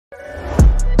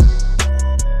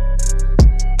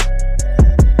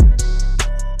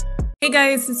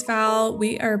guys, it's Val.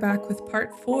 We are back with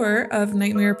part 4 of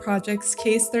Nightmare Project's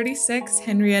Case 36,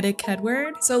 Henrietta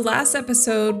Kedward. So last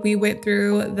episode, we went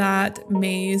through that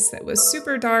maze that was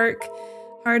super dark,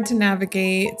 hard to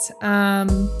navigate,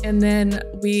 and then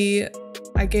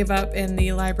I gave up in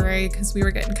the library because we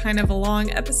were getting kind of a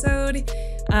long episode.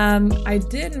 I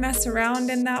did mess around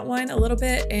in that one a little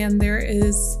bit, and there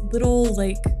is little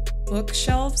like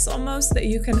bookshelves almost that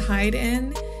you can hide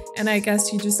in. And I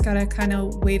guess you just gotta kind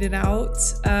of wait it out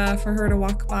for her to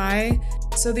walk by.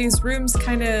 So these rooms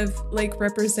kind of like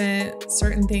represent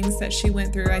certain things that she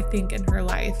went through, I think, in her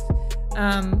life.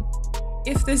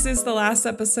 If this is the last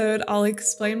episode, I'll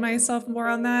explain myself more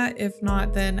on that. If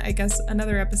not, then I guess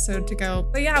another episode to go.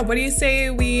 But yeah, what do you say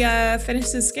we finish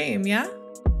this game, yeah?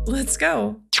 Let's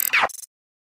go.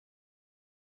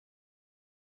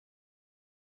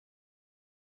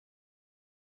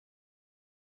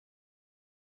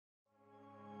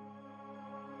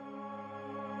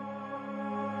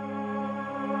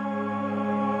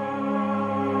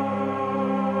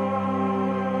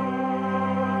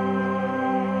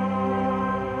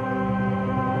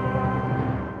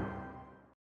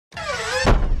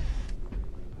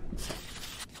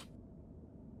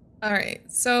 All right,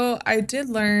 so I did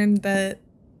learn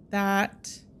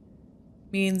that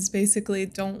means basically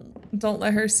don't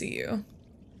let her see you.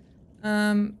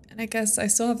 And I guess I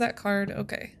still have that card.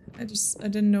 Okay, I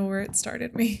didn't know where it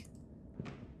started me.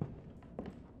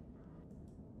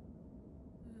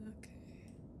 Okay,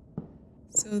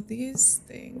 so these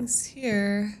things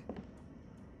here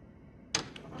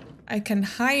I can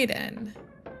hide in,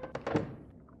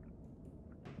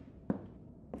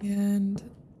 and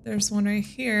there's one right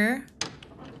here.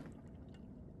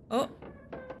 Oh,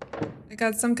 I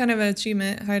got some kind of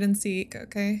achievement, hide and seek,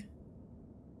 okay.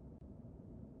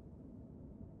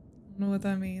 I don't know what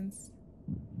that means.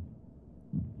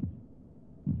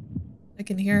 I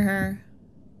can hear her.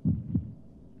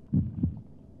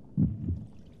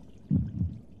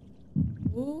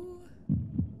 Ooh.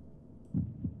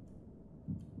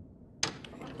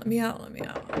 Okay, let me out, let me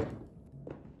out.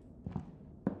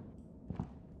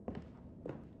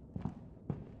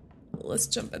 Let's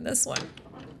jump in this one.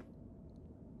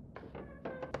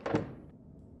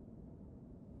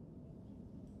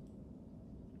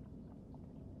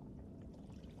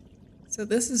 So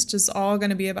this is just all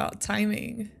gonna be about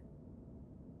timing.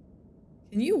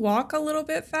 Can you walk a little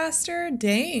bit faster?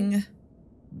 Dang.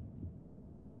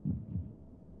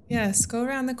 Yes, go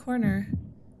around the corner.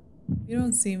 You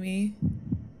don't see me.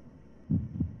 How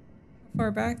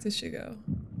far back does she go?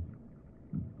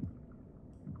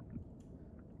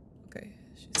 Okay,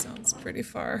 she sounds pretty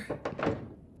far.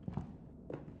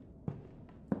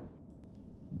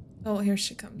 Oh, here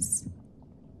she comes.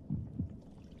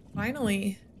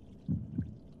 Finally.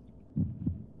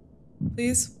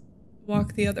 Please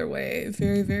walk the other way,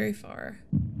 very, very far.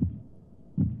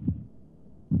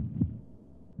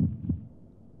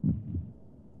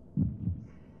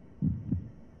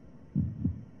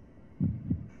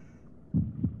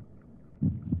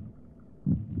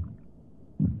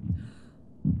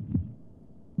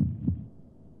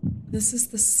 This is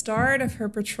the start of her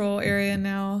patrol area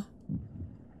now.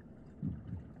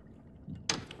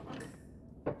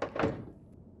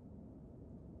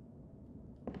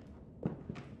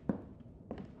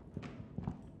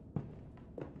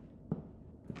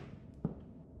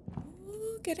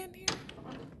 Ooh, get in here.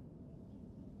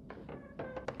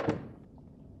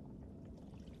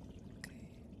 Okay.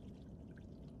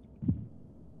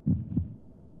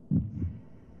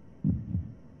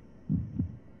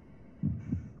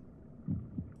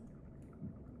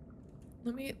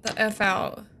 Let me get the F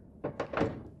out.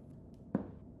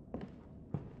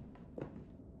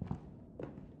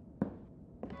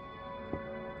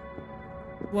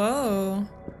 Whoa.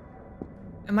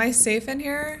 Am I safe in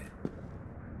here?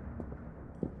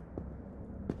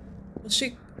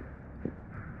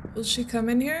 Will she come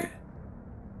in here?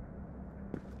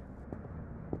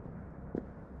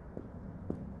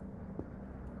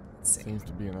 Seems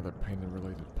to be another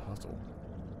painting-related puzzle.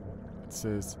 It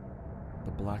says,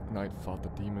 the Black Knight fought the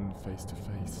demon face to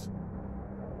face.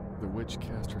 The witch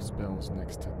cast her spells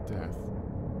next to death.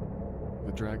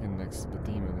 The dragon next to the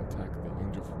demon attacked the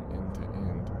angel from end to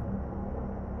end.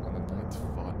 And the knights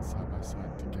fought side by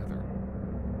side together.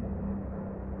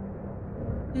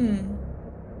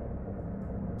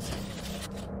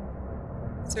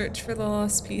 Search for the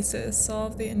lost pieces.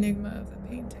 Solve the enigma of the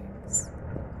paintings.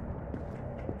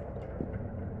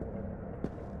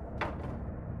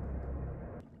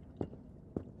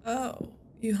 Oh,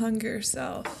 you hung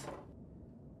yourself.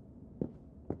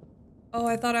 Oh,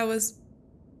 I thought I was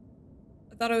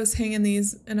hanging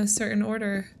these in a certain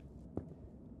order.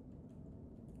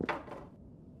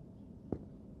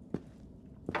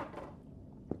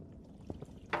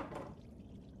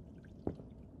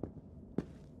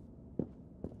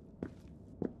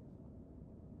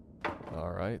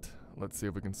 Alright, let's see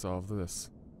if we can solve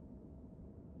this.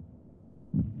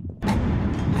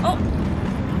 Oh!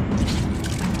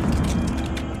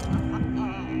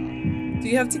 Do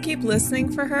you have to keep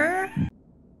listening for her?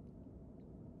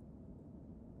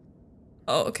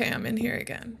 Oh, okay, I'm in here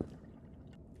again.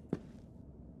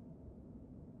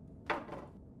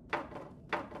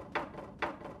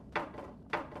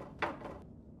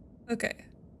 Okay,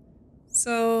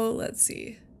 so let's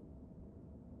see.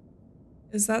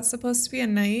 Is that supposed to be a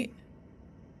knight?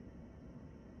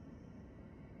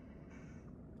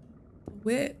 The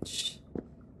witch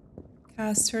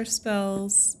cast her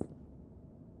spells.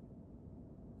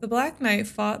 The Black Knight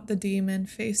fought the demon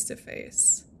face to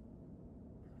face.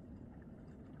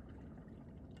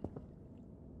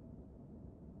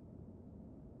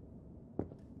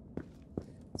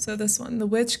 So this one, the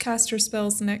witch cast her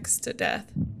spells next to death.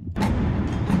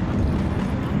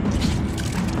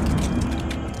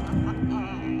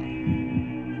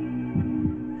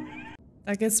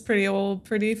 That gets pretty old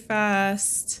pretty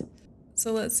fast.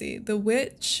 So let's see. The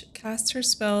witch cast her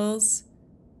spells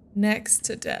next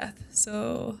to death.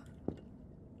 So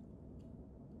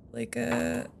like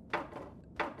a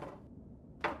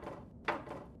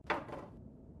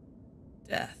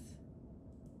death.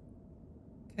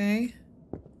 Okay.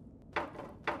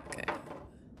 Okay.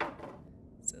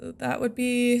 So that would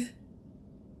be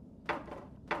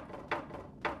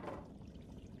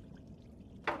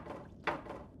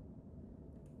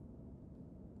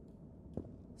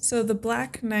so the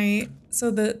Black Knight,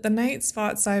 so the knights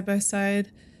fought side by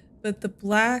side, but the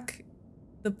Black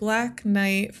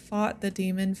Knight fought the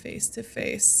demon face to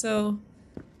face. So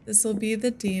this will be the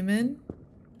demon.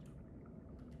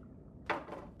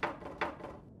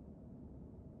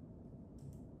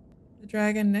 The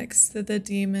dragon next to the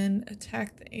demon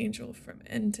attacked the angel from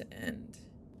end to end.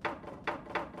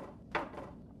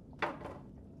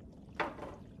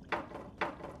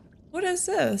 What is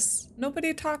this?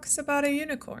 Nobody talks about a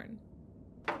unicorn.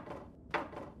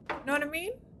 Know what I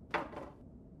mean?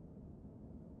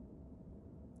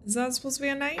 Is that supposed to be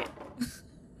a knight?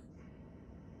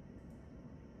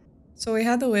 So we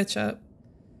had the witch up.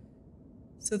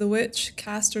 So the witch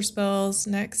cast her spells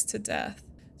next to death.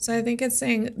 So I think it's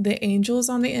saying the angel's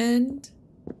on the end.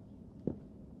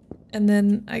 And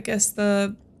then I guess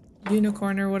the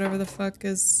unicorn or whatever the fuck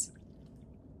is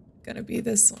gonna be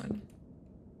this one.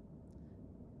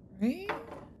 Right?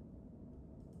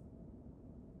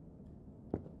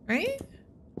 Right?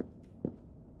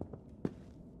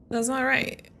 That's not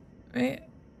right. Right?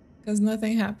 Because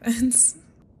nothing happens.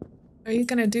 Are you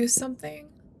gonna do something?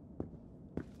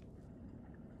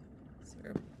 Is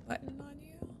there a button on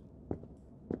you?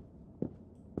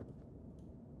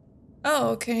 Oh,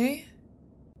 okay.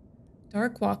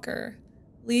 Darkwalker.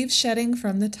 Leaves shedding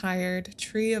from the tired,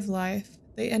 tree of life.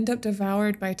 They end up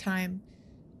devoured by time.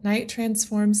 Night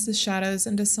transforms the shadows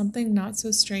into something not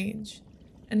so strange,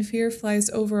 and fear flies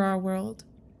over our world.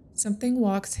 Something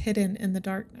walks hidden in the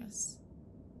darkness.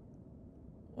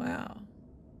 Wow.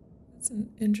 That's an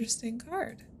interesting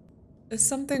card. Is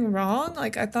something wrong?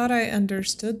 Like, I thought I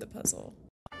understood the puzzle.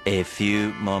 A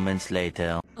few moments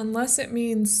later. Unless it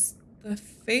means the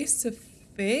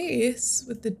face-to-face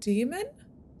with the demon?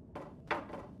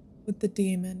 With the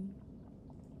demon.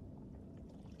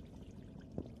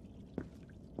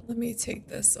 Let me take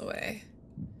this away.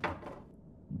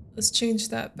 Let's change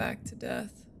that back to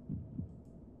death.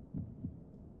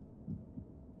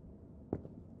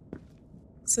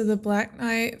 So the Black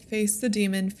Knight faced the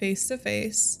demon face to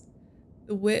face.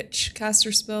 The witch cast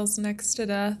her spells next to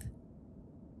death.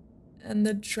 And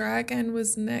the dragon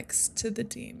was next to the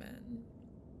demon.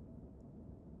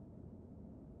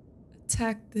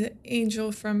 Attacked the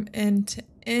angel from end to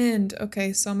end.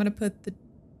 Okay, so I'm gonna put the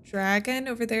dragon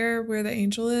over there where the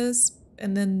angel is,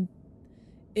 and then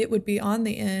it would be on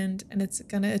the end, and it's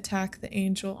gonna attack the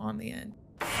angel on the end.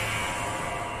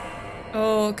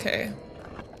 Oh, okay.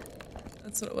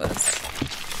 That's what it was.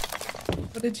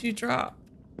 What did you drop?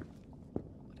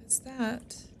 What is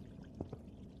that?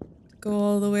 Go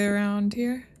all the way around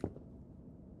here?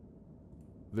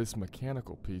 This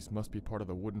mechanical piece must be part of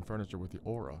the wooden furniture with the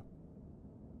aura.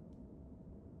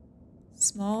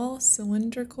 Small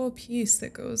cylindrical piece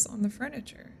that goes on the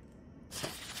furniture.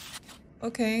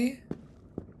 Okay.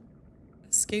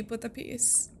 Escape with a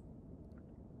piece.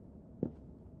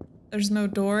 There's no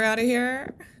door out of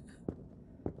here.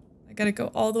 I gotta go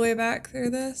all the way back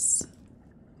through this.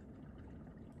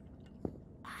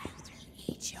 I will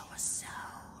eat your soul.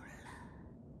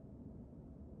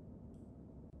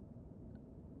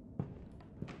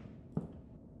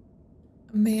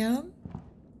 Ma'am?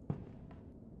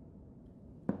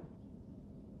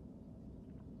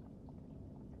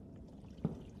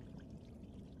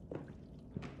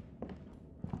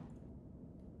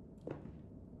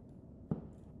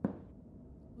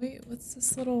 What's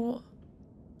this little...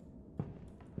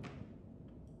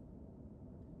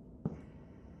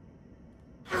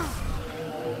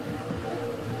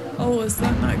 Oh, is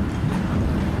that not...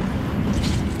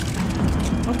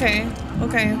 Okay,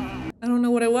 okay. I don't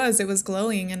know what it was. It was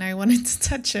glowing and I wanted to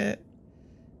touch it.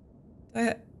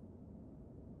 Did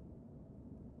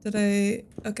I...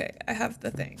 Okay, I have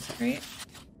the thing, right?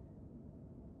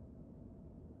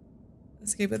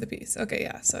 Escape with a piece. Okay,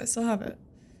 yeah, so I still have it.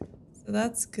 So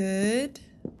that's good.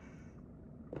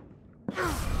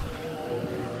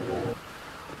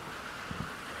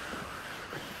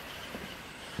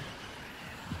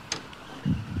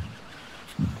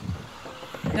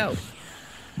 No.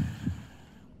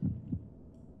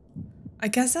 I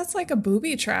guess that's like a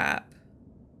booby trap.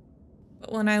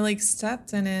 But when I like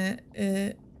stepped in it,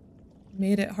 it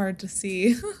made it hard to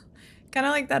see. Kind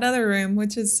of like that other room,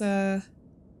 which is not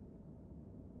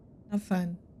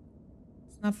fun.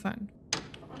 It's not fun.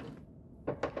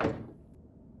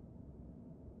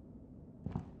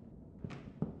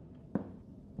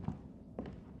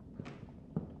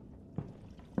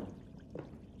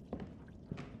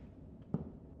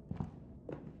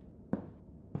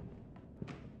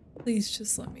 Please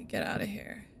just let me get out of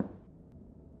here.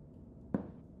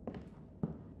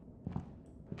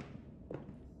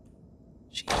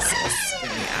 Jesus, get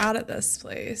me out of this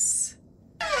place.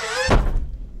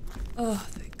 Oh,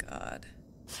 thank God.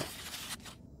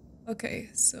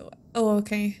 Okay, so... Oh,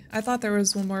 okay. I thought there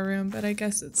was one more room, but I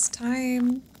guess it's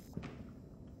time.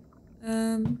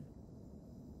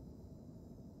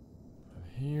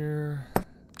 Here.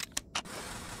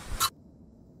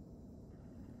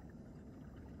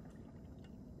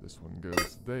 This one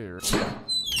goes there.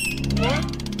 What?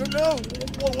 No!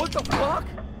 What the fuck?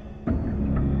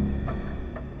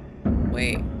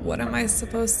 Wait, what am I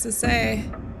supposed to say?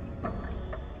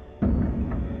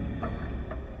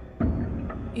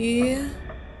 E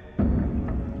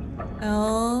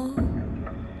L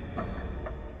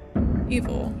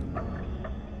evil.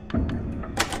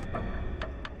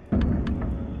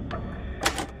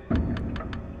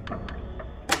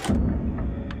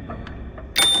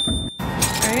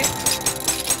 Right?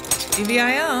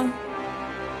 EVIL.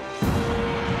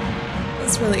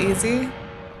 That's really easy.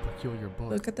 Peculiar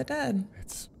book. Look at the dead.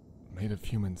 It's made of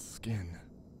human skin.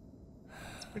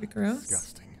 It's pretty gross.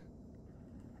 Disgusting.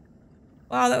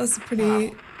 Wow, that was a pretty...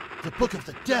 Wow. The Book of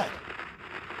the Dead.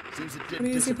 Seems it didn't Pretty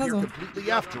easy disappear puzzle. completely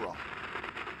after all.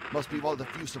 Must be one of the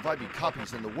few surviving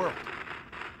copies in the world.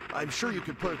 I'm sure you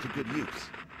could put it to good use.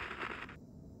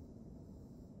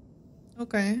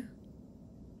 Okay.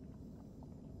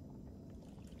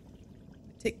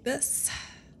 Take this.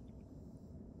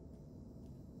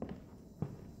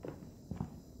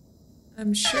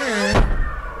 I'm sure.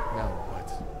 Now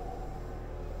what?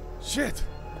 Shit!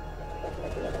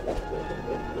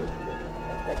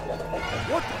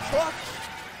 What the fuck?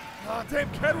 Ah, damn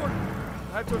Kedward!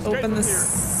 I have to escape Open from the here.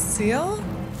 seal?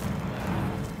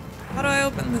 How do I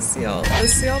open the seal? The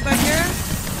seal back here?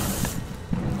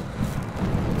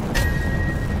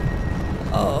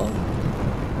 Oh.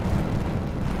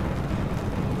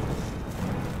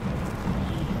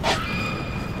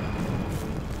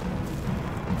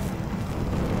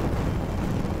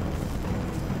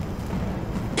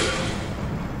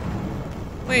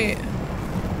 Wait.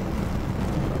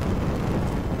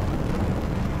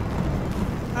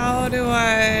 How do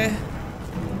I...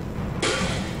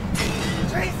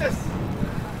 Jesus!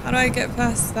 How do I get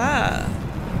past that?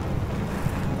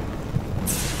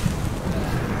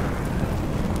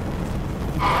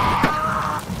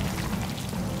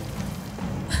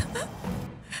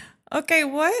 Okay,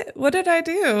 what? What did I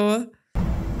do?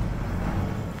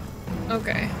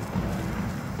 Okay.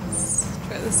 Let's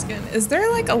try this again. Is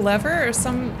there like a lever or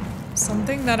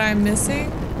something that I'm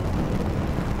missing?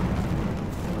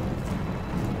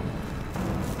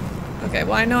 Okay,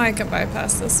 well I know I can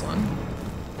bypass this one.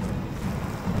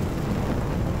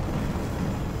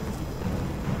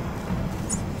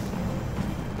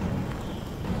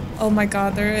 Oh my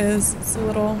God, there is. It's a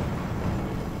little...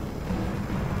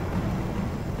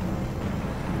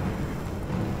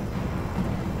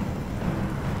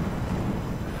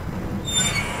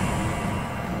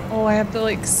 Oh, I have to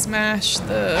like smash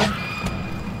the...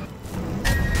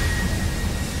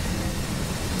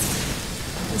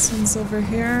 This one's over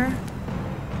here.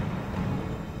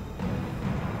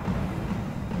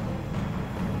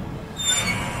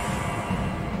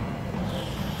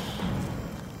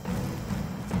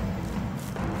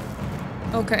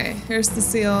 Okay, here's the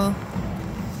seal.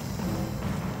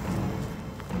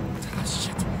 Ah,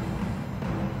 shit.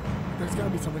 There's gotta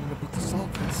be something in the book to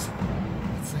solve this.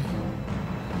 Let's see.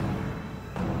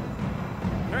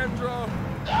 Sandra!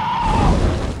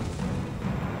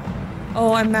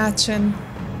 Oh, I'm matching.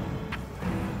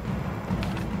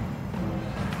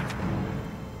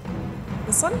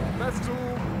 This one? That's two.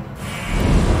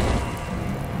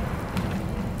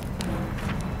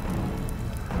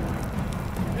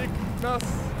 Ignas.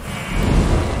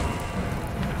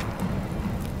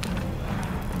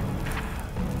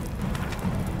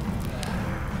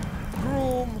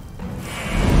 Groom.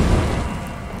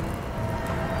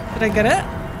 Did I get it?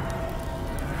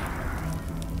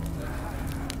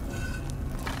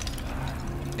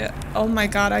 Yeah. Oh my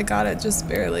god, I got it just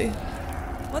barely.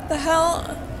 What the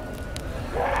hell?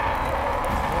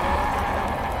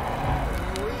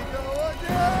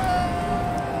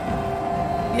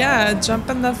 Yeah, jump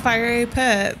in the fiery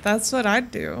pit. That's what I'd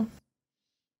do.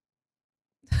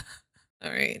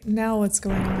 Alright, now what's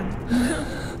going on?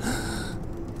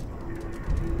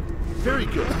 Very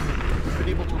good. You've been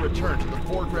able to return to the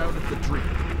foreground of the dream.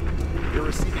 You're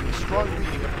receiving a strong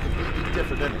reading of a completely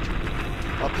different energy.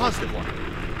 A positive one.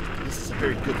 This is a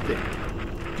very good thing.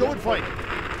 Go and find it.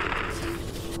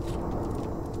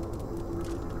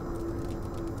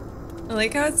 I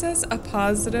like how it says a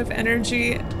positive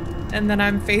energy, and then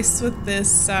I'm faced with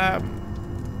this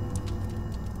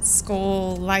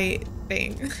skull light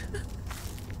thing.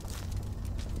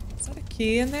 Is that a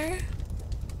key in there?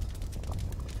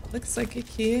 Looks like a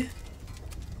key.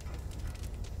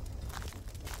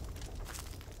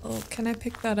 Oh, can I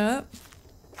pick that up?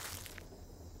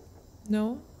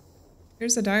 No?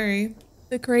 Here's a diary.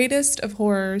 The greatest of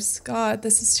horrors. God,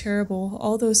 this is terrible.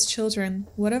 All those children.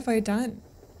 What have I done?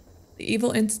 The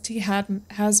evil entity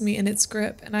has me in its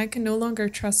grip, and I can no longer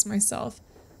trust myself.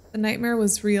 The nightmare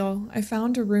was real. I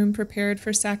found a room prepared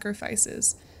for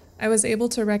sacrifices. I was able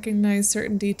to recognize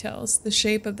certain details, the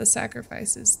shape of the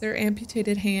sacrifices, their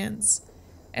amputated hands.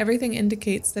 Everything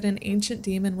indicates that an ancient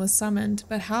demon was summoned,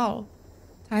 but how?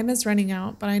 Time is running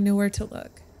out, but I know where to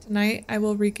look. Tonight, I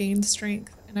will regain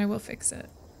strength, and I will fix it.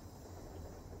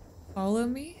 Follow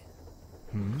me?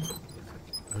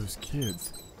 Those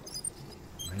kids.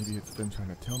 Maybe it's them trying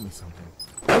to tell me something.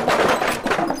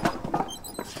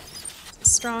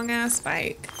 Strong-ass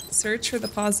bike. Search for the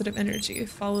positive energy.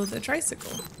 Follow the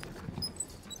tricycle.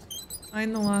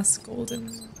 Find the lost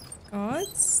golden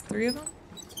gods? 3 of them?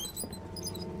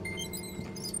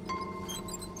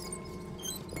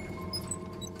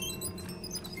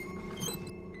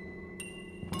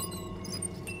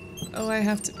 Oh, I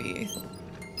have to be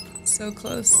so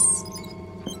close.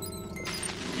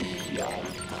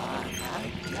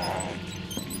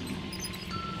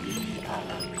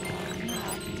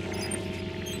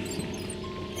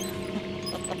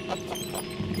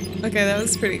 Okay, that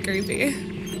was pretty creepy.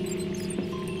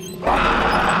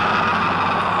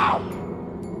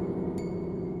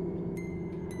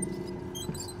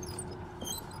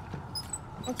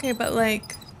 Okay, but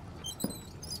like,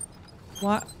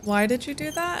 why did you do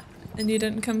that? And you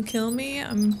didn't come kill me?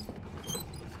 I'm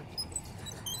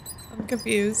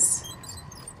confused.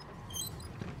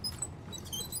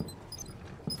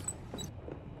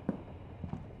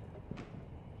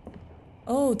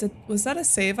 Oh, was that a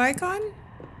save icon?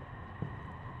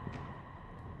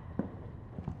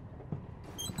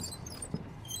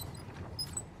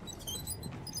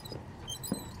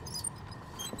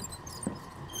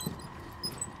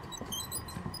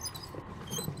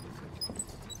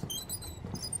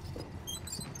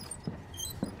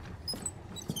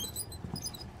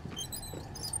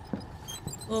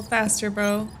 A little faster,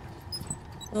 bro.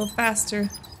 A little faster.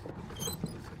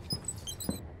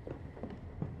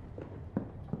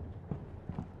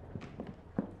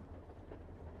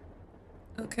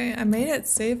 Okay, I made it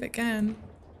save again.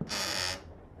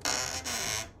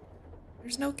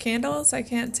 There's no candles? I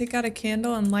can't take out a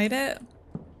candle and light it?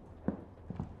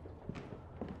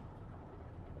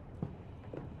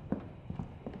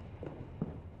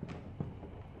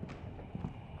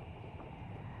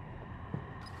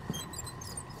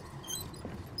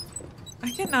 I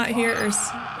cannot hear or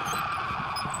see.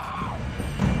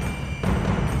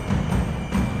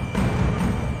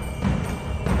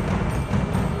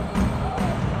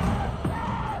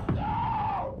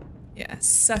 Yeah,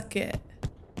 suck it.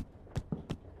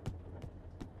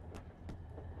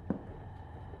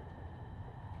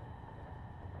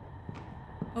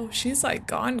 Oh, she's like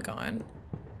gone.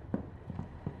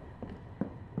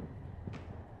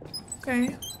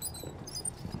 Okay.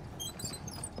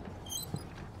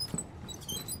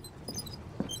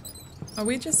 Are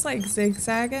we just like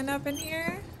zigzagging up in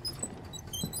here?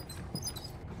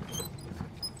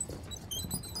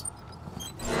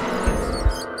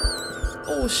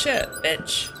 Oh shit,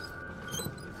 bitch.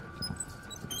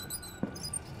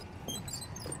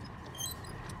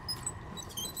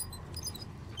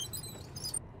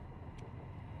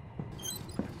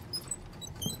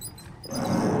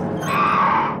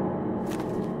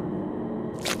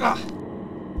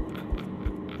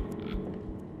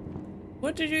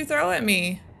 What did you throw at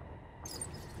me?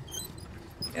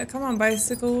 Yeah, come on,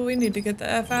 bicycle. We need to get the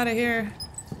F out of here.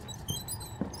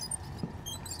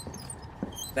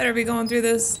 Better be going through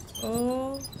this.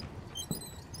 Oh.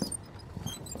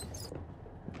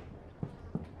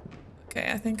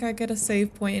 Okay, I think I get a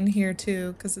save point in here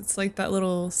too, because it's like that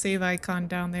little save icon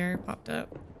down there popped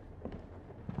up.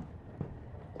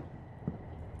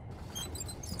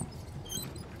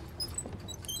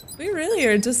 We really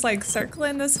are just like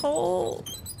circling this whole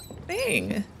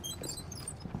thing.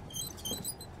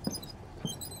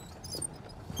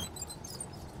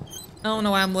 I don't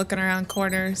know why I'm looking around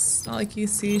corners. It's not like you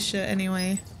see shit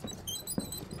anyway.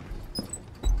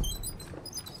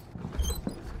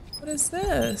 What is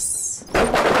this? Okay,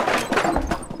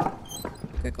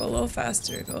 go a little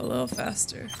faster, go a little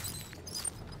faster.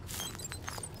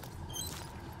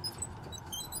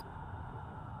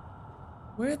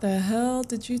 Where the hell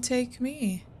did you take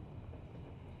me?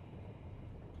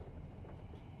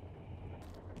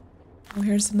 Oh,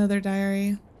 here's another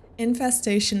diary.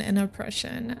 Infestation and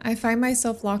oppression. I find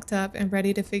myself locked up and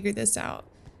ready to figure this out.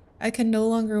 I can no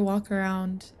longer walk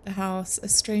around the house. A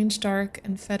strange, dark,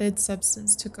 and fetid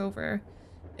substance took over.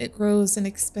 It grows and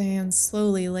expands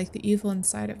slowly like the evil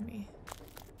inside of me.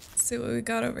 Let's see what we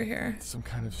got over here. Some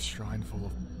kind of shrine full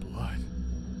of blood.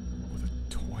 With a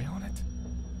toy on it?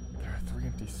 There are 3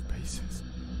 empty spaces.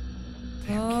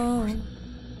 Damn, Kedward.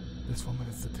 This woman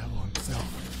is the devil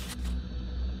himself.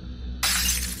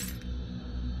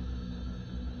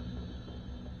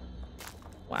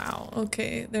 Wow,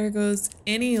 okay, there goes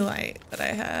any light that I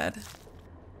had.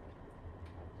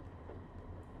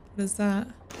 What is that?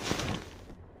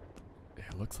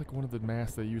 It looks like one of the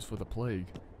masks they use for the plague.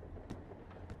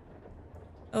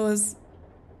 Oh,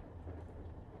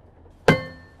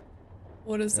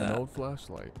 what is that? An old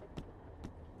flashlight.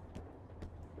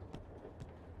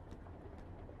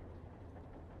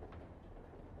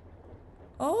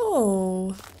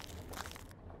 Oh,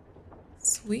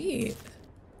 sweet.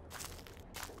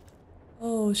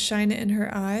 Oh, shine it in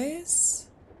her eyes?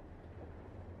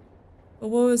 But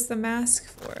what was the mask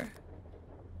for?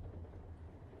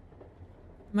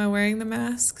 Am I wearing the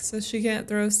mask so she can't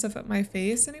throw stuff at my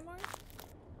face anymore?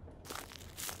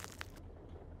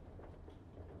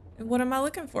 And what am I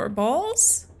looking for?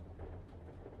 Balls?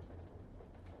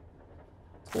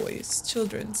 Toys.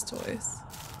 Children's toys.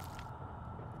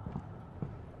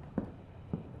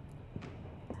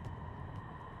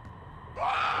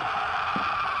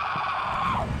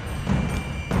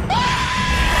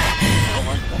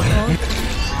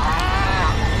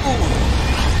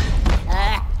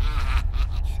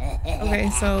 Okay,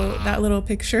 so that little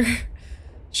picture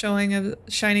showing of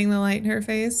shining the light in her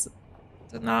face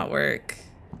did not work.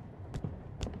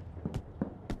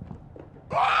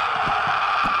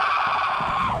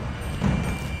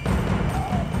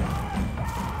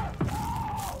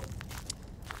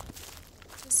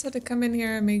 Just had to come in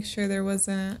here and make sure there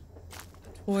wasn't a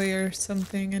toy or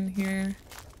something in here.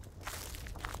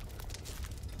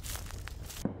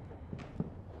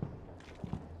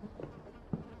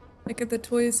 Look at the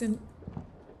toys in.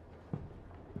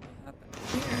 What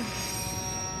happened here?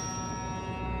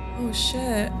 Oh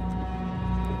shit.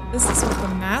 This is what the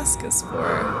mask is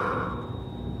for.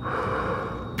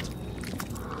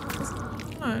 What's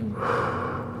going on?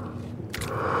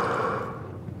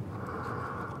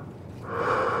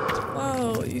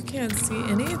 Whoa, you can't see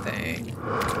anything.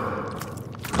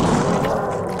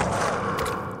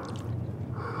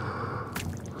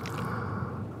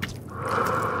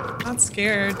 Not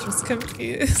scared, just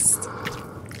confused.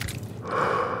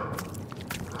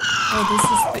 Oh, this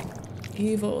is the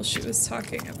evil she was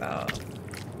talking about.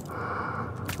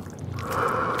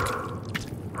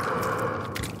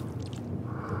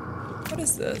 What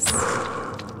is this?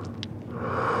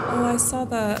 Oh, I saw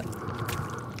that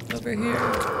over here.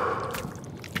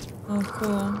 Oh,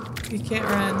 cool. You can't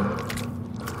run.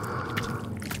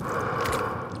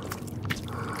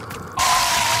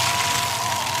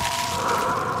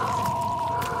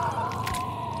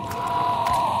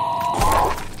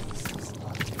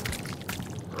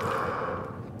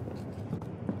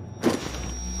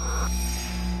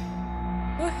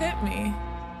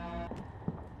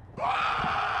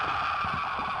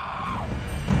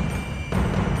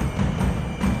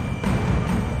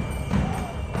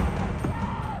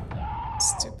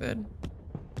 Stupid.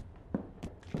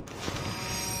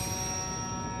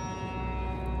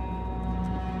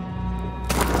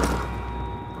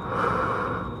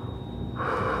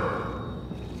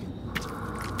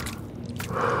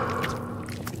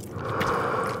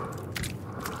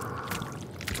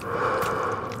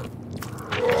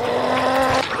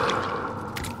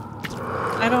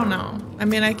 I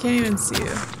mean, I can't even see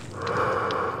you.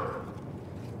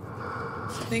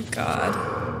 Thank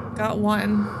God. Got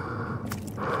one.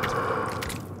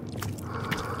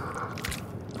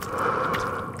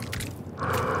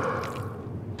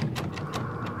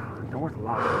 Door's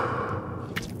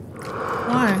locked.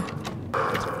 Why?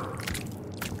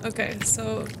 Okay,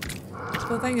 so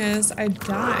the thing is, I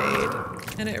died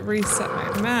and it reset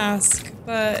my mask,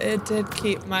 but it did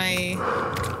keep my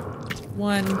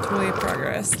one toy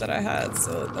progress that I had,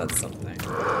 so that's something.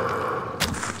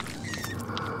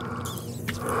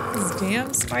 These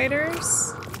damn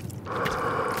spiders.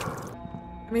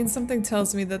 I mean, something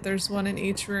tells me that there's one in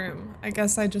each room. I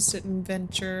guess I just didn't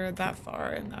venture that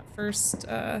far in that first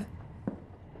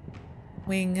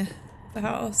wing of the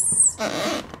house.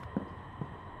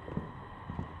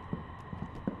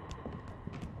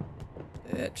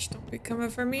 Bitch, don't be coming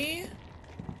for me.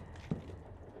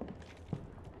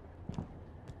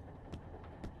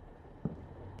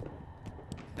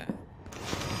 Okay.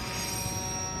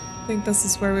 I think this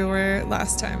is where we were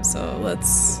last time, so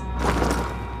let's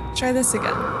try this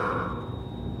again.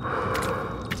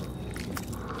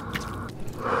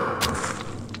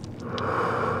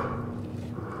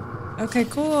 Okay,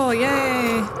 cool,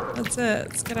 yay! That's it,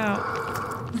 let's get out.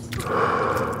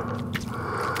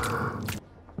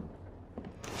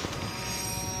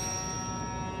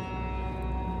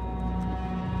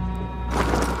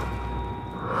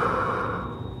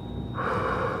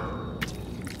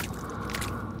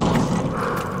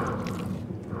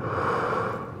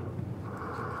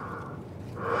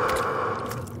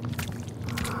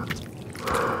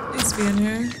 Please be in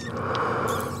here.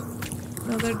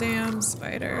 Another damn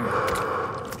spider.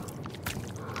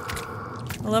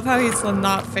 I love how he's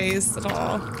not phased at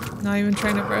all. Not even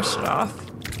trying to brush it off.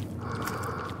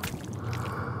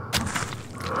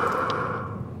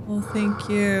 Well, thank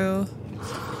you.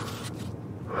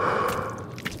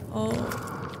 Oh.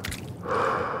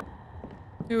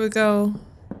 Here we go.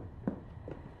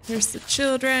 Here's the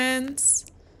children's.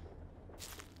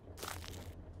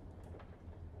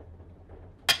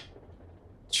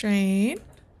 Train.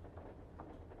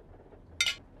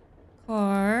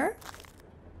 Car.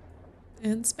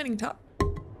 And spinning top.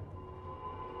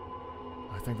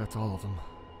 I think that's all of them.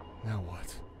 Now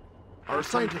what? Our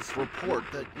scientists report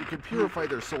that you can purify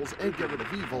their souls and get rid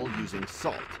of evil using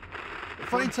salt.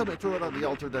 Find some and throw it on the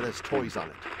altar that has toys on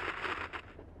it.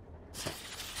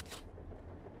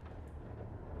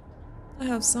 I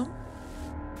have some.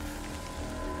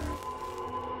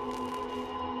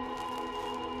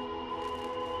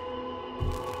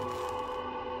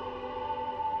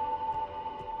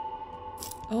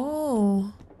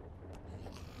 Oh.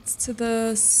 It's to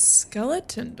the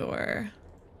skeleton door.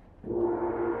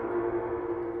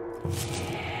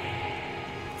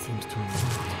 Seems to have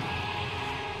moved.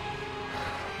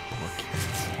 Poor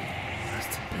kids.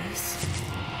 Rest in peace.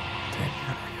 Damn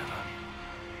Henrietta.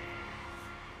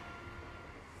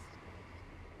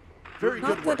 Very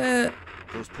good work. Not that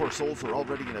Those poor souls are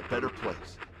already in a better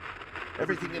place.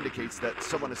 Everything indicates that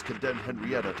someone has condemned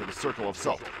Henrietta to the circle of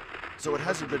salt, so it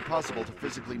hasn't been possible to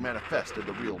physically manifest in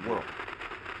the real world.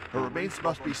 Her remains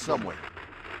must be somewhere.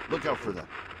 Look out for them.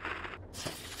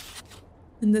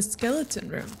 in the skeleton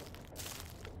room.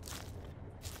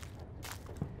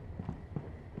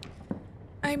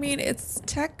 I mean, it's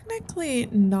technically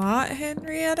not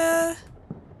Henrietta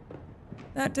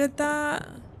that did that.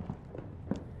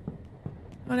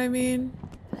 What I mean?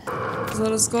 Is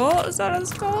that a skull? Is that a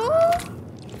skull?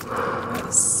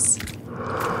 Yes.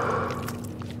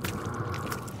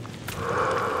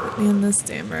 Put me in this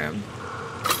damn room.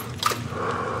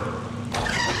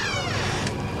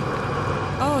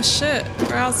 Oh shit,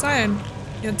 we're outside.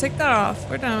 Yeah, take that off.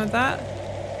 We're done with that.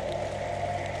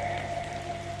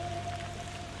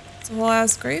 It's a whole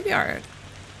ass graveyard.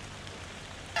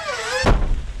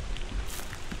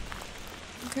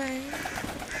 Okay.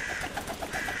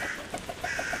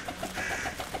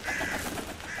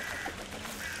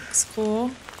 Looks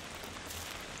cool.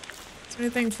 Is there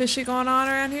anything fishy going on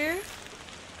around here?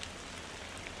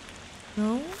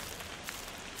 No?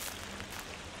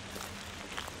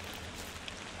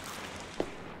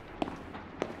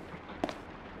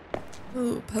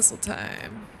 Ooh, puzzle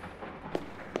time.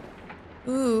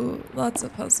 Ooh, lots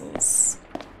of puzzles.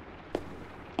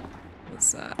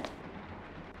 What's that?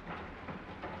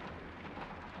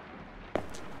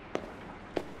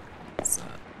 What's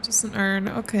that? Just an urn,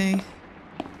 okay.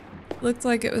 Looked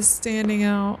like it was standing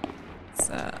out. What's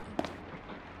that?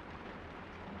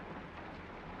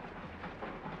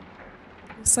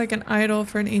 Looks like an idol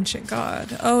for an ancient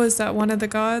god. Oh, is that one of the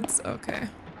gods? Okay.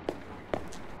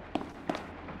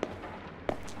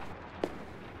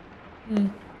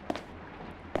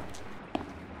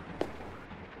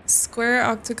 square,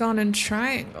 octagon, and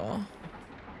triangle.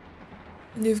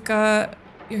 And you've got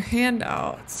your hand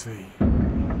out. Let's see.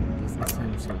 Doesn't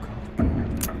seem so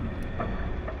complicated.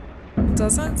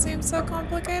 Doesn't seem so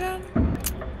complicated?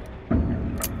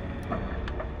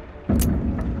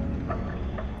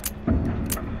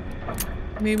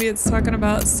 Maybe it's talking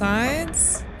about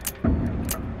sides?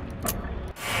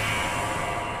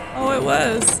 Oh, it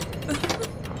was.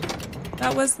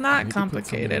 That was not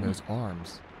complicated. Those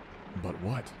arms, but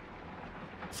what?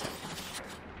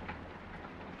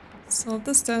 Solve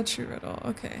the statue riddle.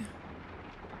 Okay.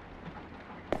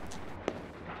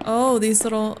 Oh, these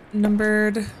little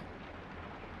numbered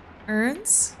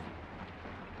urns.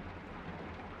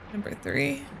 Number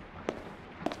 3.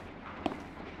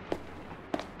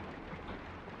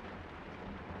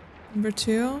 Number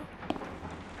 2.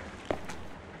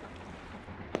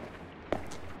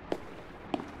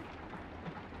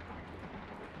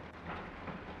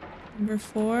 Number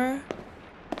 4.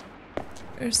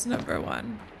 There's number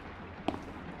 1.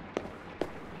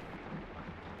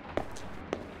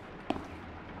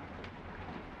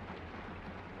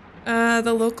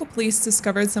 The local police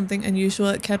discovered something unusual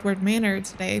at Kedward Manor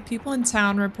today. People in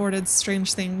town reported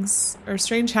strange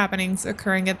happenings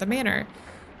occurring at the manor.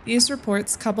 These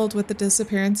reports, coupled with the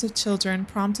disappearance of children,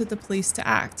 prompted the police to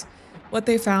act. What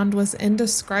they found was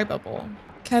indescribable.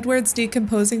 Kedward's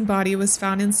decomposing body was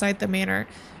found inside the manor,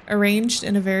 arranged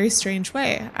in a very strange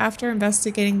way. After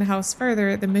investigating the house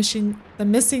further, the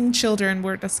missing children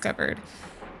were discovered.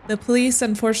 The police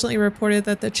unfortunately reported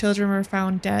that the children were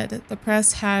found dead. The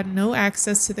press had no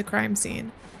access to the crime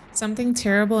scene. Something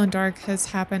terrible and dark has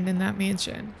happened in that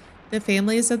mansion. The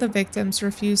families of the victims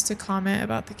refused to comment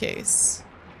about the case.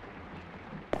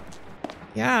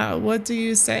 Yeah, what do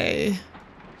you say?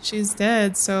 She's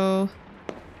dead, so...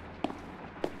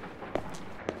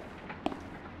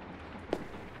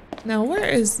 Now, where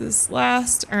is this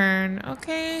last urn?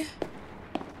 Okay.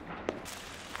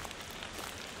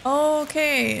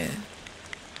 Okay.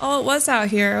 Oh, it was out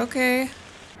here. Okay.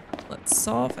 Let's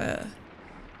solve it.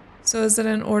 So is it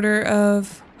in order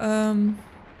of,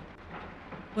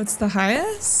 what's the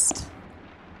highest?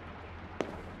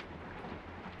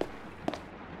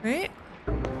 Right?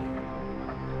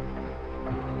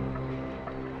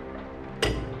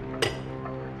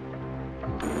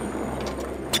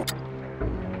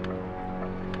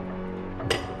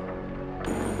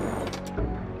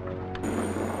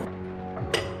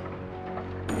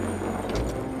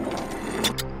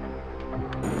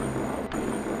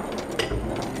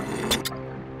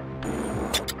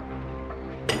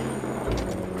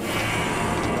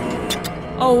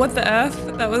 Oh, what the F?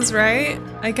 That was right.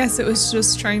 I guess it was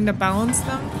just trying to balance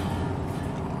them.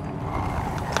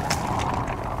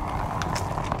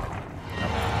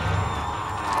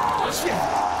 Shit!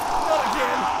 Not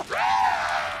again!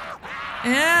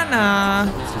 Anna.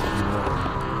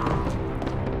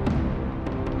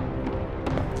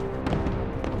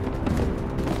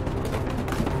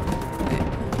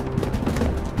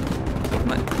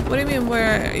 What do you mean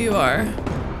where you are?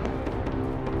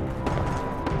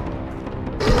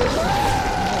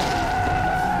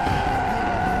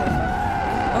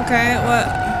 Okay, what?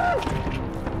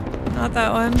 Not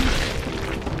that one.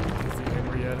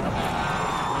 Henrietta.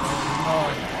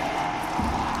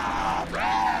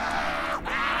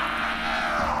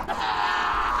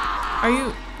 Are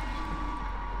you?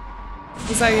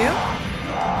 Is that you?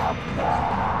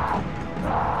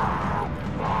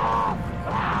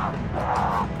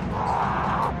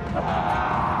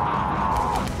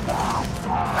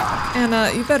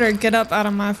 Anna, you better get up out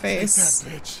of my face.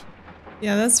 Take that, bitch.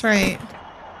 Yeah, that's right.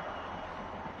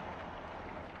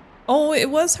 Oh, it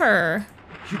was her.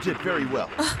 You did very well.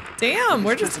 Damn,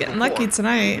 we're just getting lucky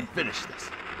tonight. Finish this.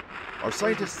 Our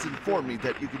scientists informed me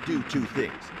that you could do 2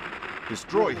 things.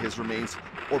 Destroy his remains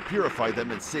or purify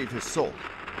them and save his soul.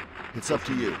 It's up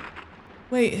to you.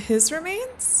 Wait, his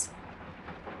remains?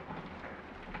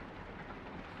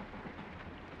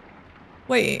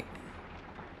 Wait.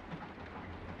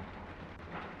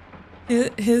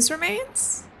 His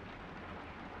remains?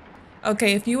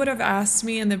 Okay, if you would have asked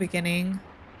me in the beginning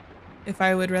if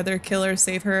I would rather kill or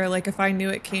save her, like if I knew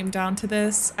it came down to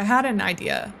this, I had an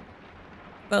idea.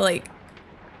 But like,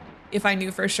 if I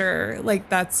knew for sure, like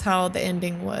that's how the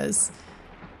ending was,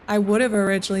 I would have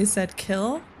originally said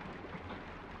kill.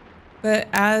 But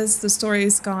as the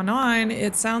story's gone on,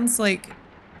 it sounds like,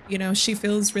 you know, she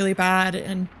feels really bad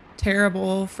and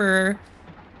terrible for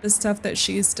the stuff that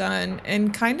she's done.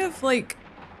 And kind of like,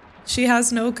 she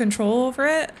has no control over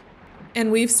it. And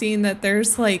we've seen that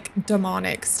there's like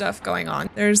demonic stuff going on.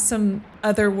 There's some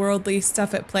otherworldly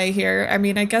stuff at play here. I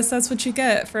mean, I guess that's what you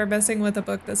get for messing with a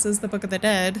book. This is the Book of the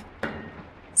Dead.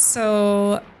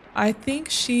 So I think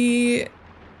she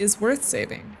is worth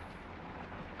saving.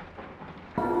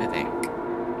 I think.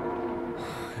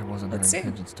 It wasn't Let's her see.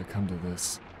 intentions to come to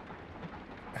this.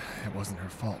 It wasn't her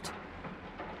fault.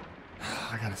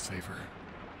 I gotta save her.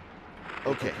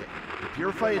 Okay, to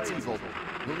purify its evil,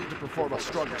 you'll need to perform a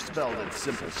stronger spell than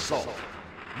simple salt.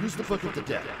 Use the Book of the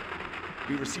Dead.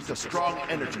 We received a strong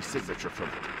energy signature from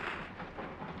it.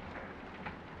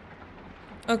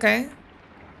 Okay.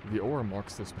 The aura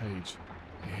marks this page.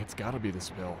 It's gotta be the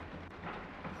spell.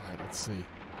 Alright, let's see.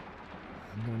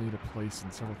 I'm gonna need a place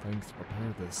and several things to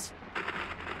prepare this.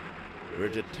 We're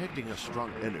detecting a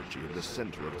strong energy in the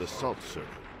center of the salt circle.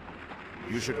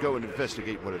 You should go and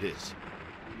investigate what it is.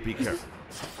 Be careful.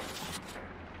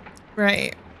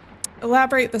 Right.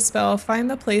 Elaborate the spell. Find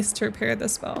the place to repair the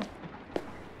spell.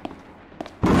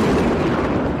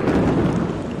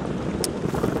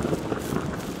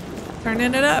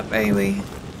 Turning it up, baby.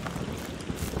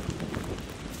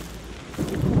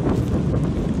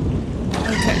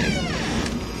 Okay.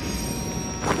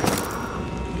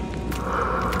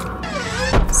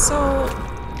 So,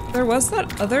 there was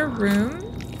that other room,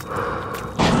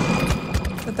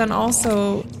 but then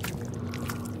also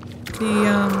the,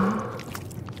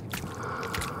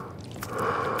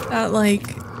 that,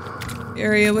 like,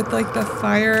 area with, like, the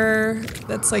fire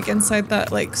that's, like, inside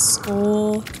that, like,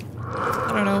 skull,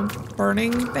 I don't know,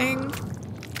 burning thing?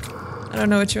 I don't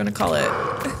know what you want to call it.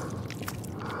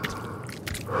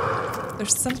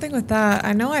 There's something with that.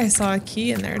 I know I saw a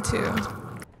key in there, too.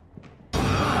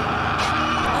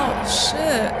 Oh,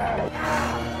 shit.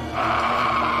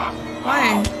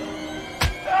 Why?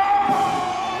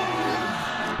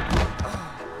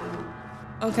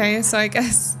 Okay, so I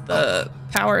guess the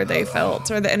power they felt,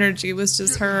 or the energy, was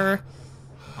just her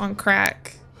on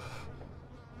crack.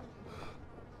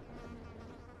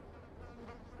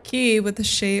 Key with the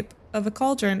shape of a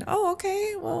cauldron. Oh,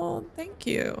 okay. Well, thank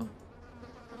you.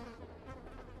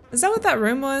 Is that what that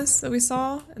room was that we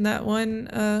saw in that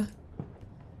one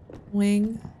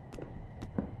wing?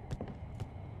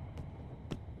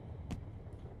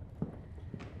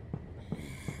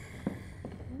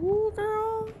 Ooh,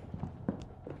 girl.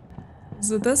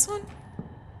 Is it this one?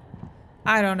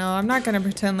 I don't know. I'm not gonna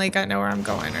pretend like I know where I'm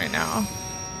going right now.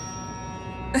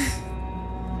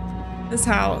 This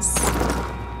house.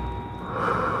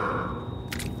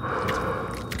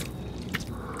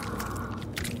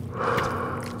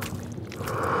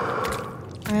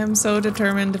 I am so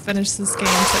determined to finish this game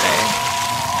today.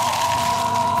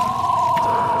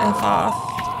 F off.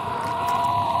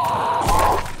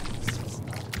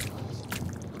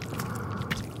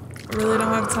 I really don't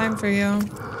have time for you.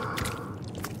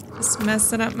 Just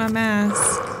messing up my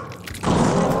mask.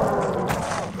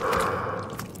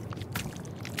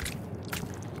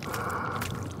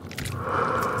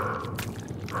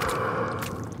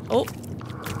 Oh,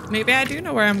 maybe I do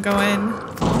know where I'm going.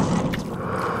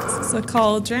 This is a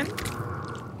cauldron.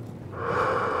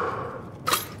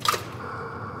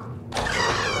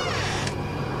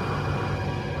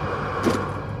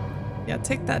 Yeah,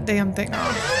 take that damn thing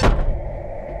off.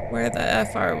 Where the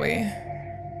F are we?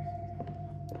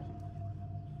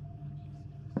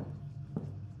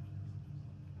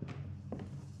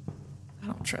 I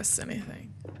don't trust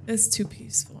anything. It's too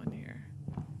peaceful in here.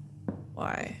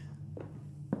 Why?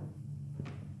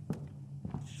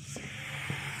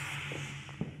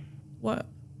 What?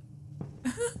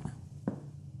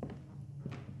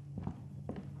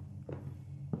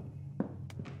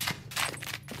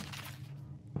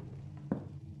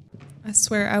 I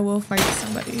swear I will fight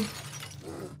somebody.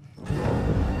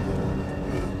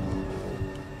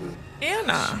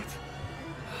 Anna!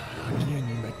 Again,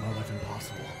 you make my life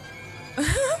impossible.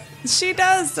 She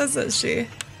does, doesn't she?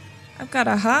 I've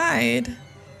gotta hide.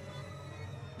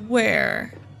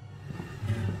 Where?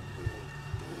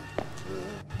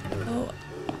 Oh,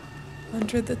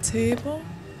 under the table?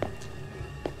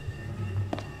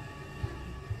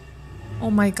 Oh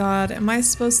my god, am I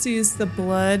supposed to use the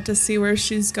blood to see where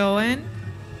she's going?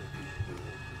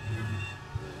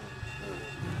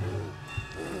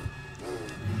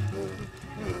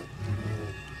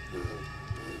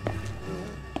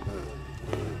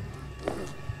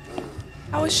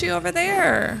 How is she over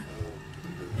there?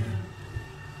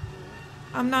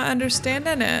 I'm not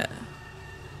understanding it.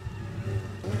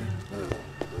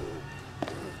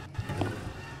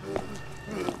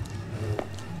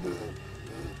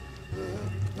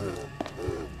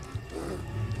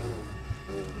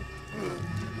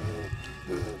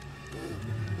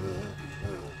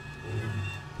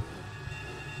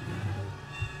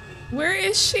 Where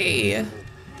is she?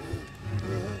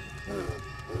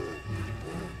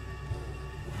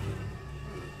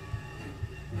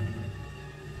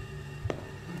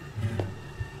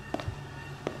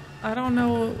 I don't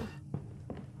know.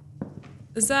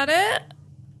 Is that it?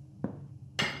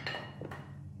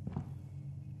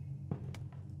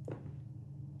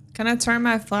 Can I turn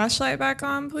my flashlight back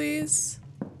on, please?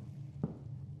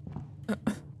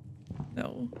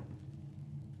 No.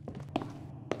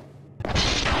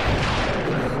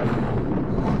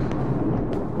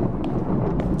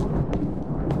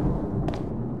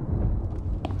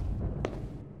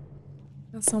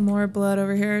 Got some more blood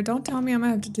over here. Don't tell me I'm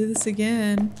gonna have to do this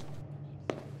again.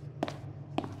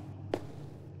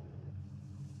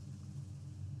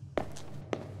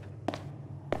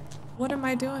 What am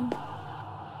I doing?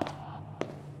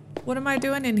 What am I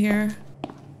doing in here?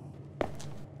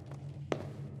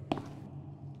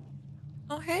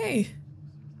 Oh, hey.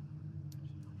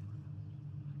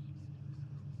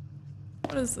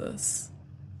 What is this?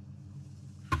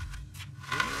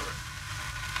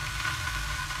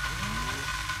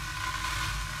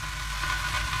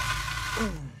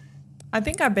 I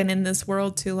think I've been in this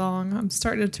world too long. I'm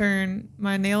starting to turn,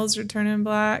 my nails are turning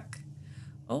black.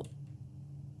 Oh.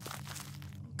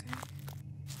 Okay.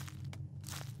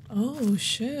 Oh,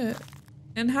 shit.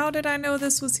 And how did I know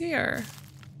this was here?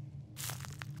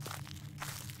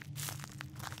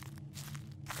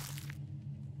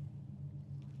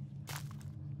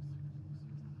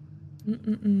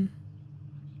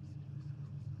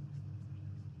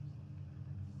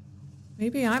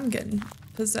 Maybe I'm getting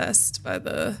possessed by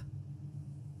the...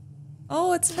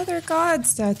 Oh, it's another god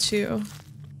statue.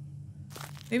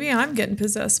 Maybe I'm getting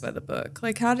possessed by the book.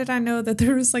 Like, how did I know that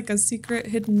there was like a secret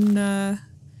hidden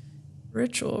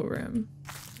ritual room?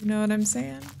 You know what I'm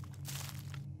saying?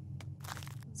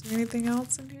 Is there anything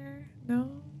else in here?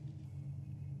 No?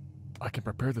 I can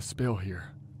prepare the spell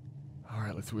here.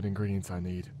 Alright, let's see what ingredients I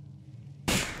need.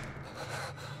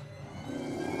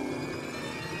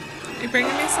 You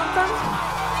bringing me something?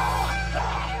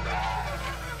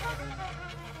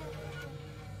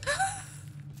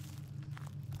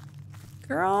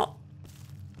 Girl,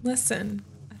 listen,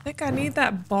 I think I need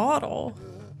that bottle.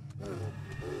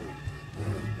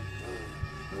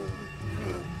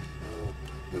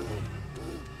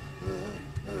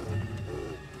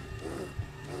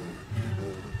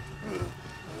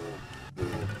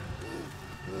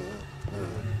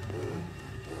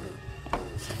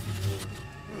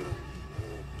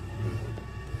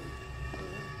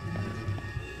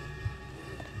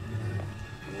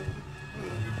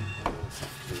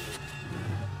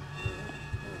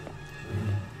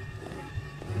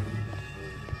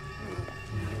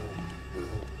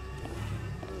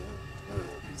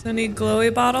 So I need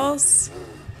glowy bottles.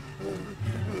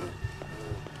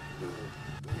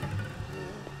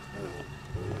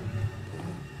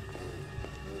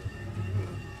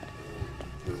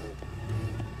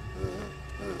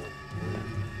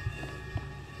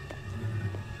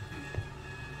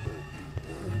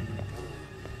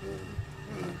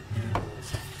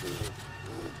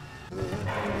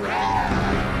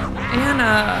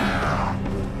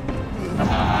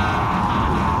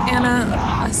 Anna,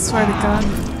 I swear to God.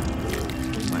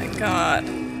 Oh my God.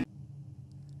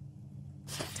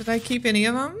 Did I keep any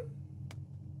of them?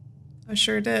 I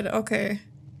sure did. Okay.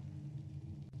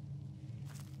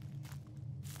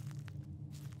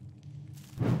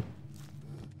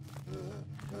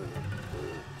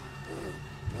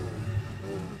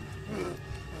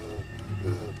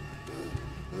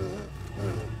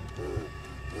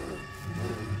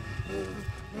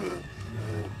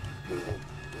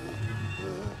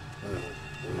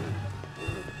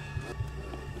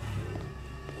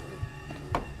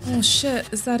 Oh shit,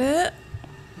 is that it?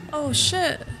 Oh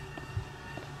shit.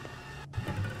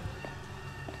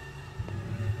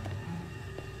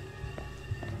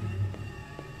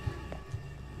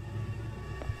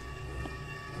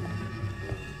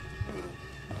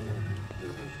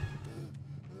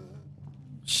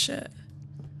 Shit.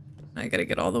 I gotta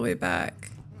get all the way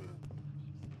back.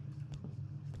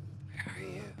 Where are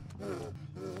you?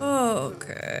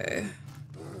 Okay.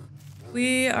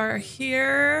 We are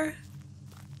here.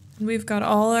 We've got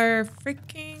all our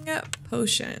freaking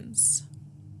potions.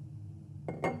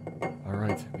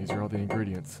 Alright, these are all the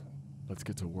ingredients. Let's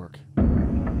get to work.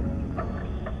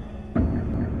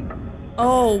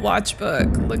 Oh, watch book.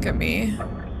 Look at me.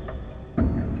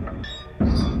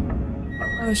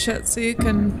 Oh shit, so you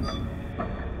can...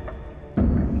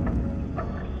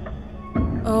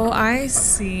 Oh, I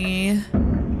see.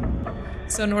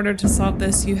 So in order to solve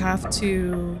this, you have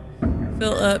to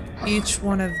fill up each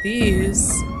one of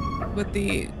these with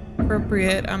the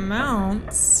appropriate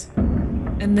amounts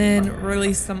and then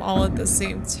release them all at the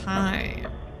same time.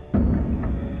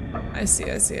 I see.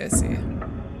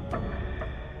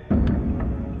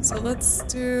 So let's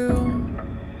do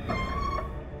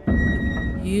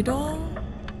beetle.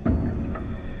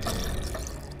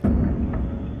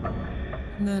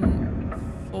 And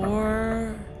then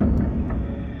 4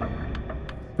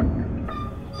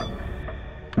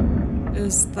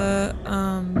 is the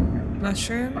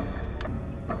mushroom.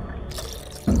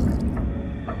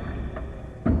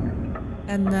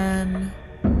 And then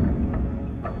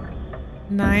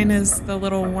 9 is the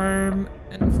little worm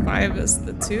and 5 is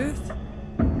the tooth.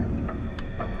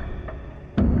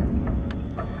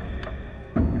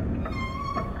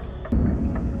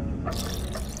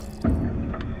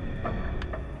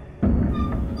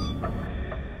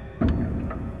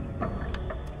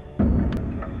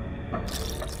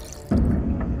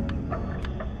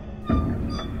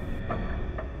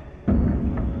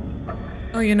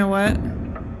 Oh, you know what?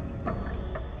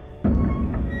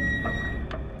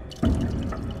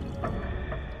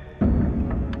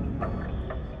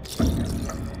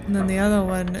 And then the other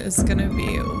one is gonna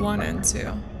be 1 and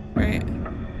 2, right?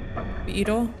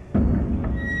 Beetle.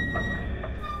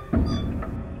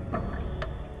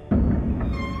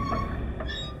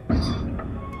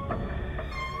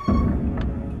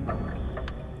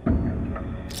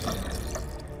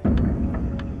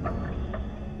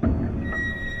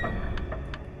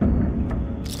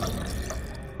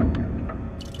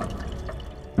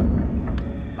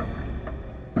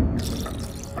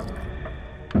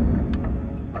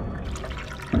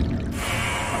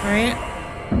 Right?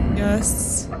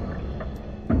 Yes.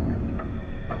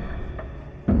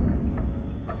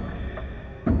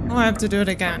 Oh, I have to do it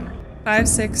again. 5,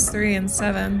 6, 3, and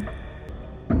 7.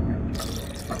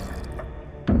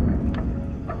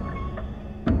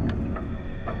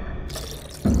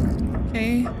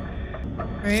 Okay.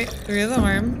 Right, 3 of the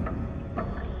worm.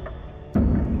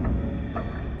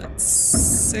 That's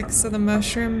 6 of the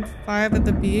mushroom, 5 of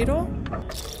the beetle.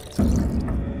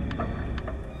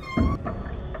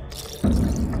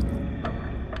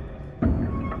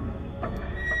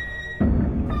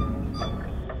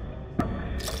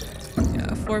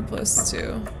 Yeah, 4 plus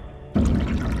 2.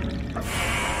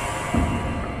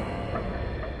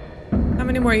 How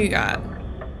many more you got?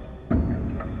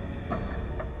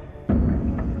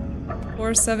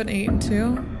 4, 7, 8, and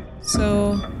 2.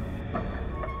 So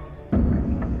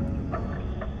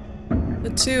the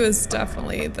 2 is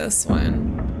definitely this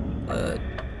one. The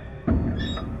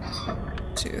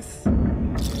tooth.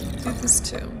 Tooth is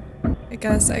 2. I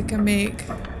guess I can make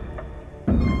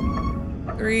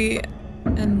 3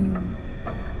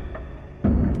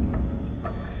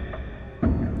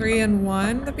 and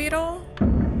 1 the beetle?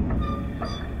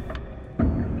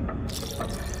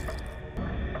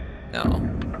 No.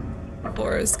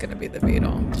 4 is gonna be the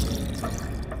beetle.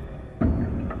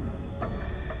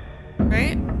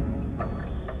 Right?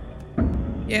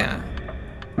 Yeah.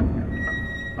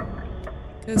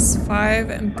 Because 5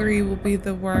 and 3 will be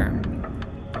the worm.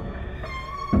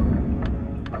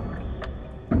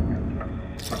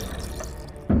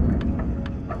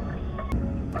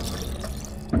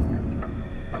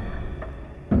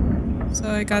 So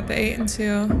I got the 8 and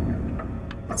 2.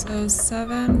 So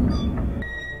 7.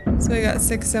 So I got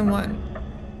 6 and 1.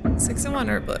 6 and 1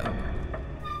 are blue.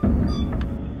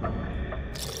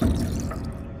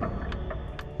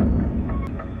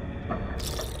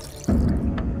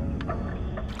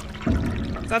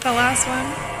 Is that the last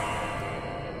one?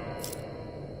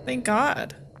 Thank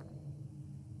God.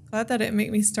 Glad that it didn't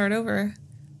make me start over.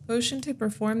 Potion to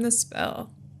perform the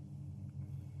spell.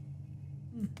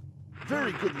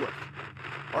 Very good work.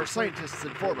 Our scientists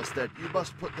inform us that you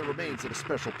must put the remains in a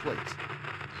special place.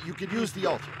 You can use the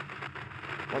altar.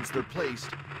 Once they're placed,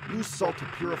 use salt to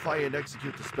purify and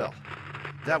execute the spell.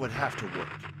 That would have to work.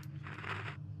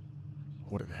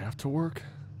 Would it have to work?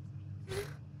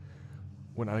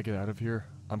 When I get out of here,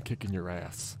 I'm kicking your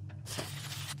ass.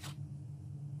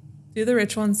 Do the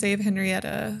ritual and save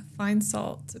Henrietta. Find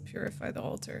salt to purify the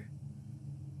altar.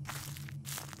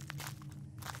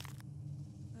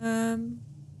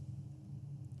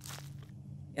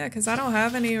 Yeah, because I don't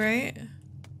have any, right?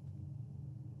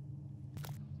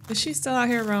 Is she still out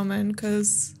here roaming?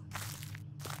 Because...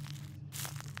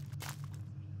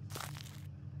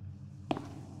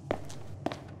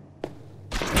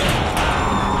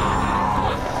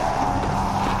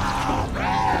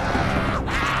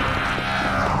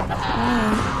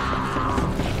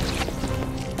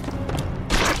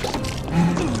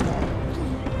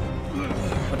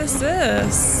 What is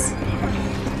this?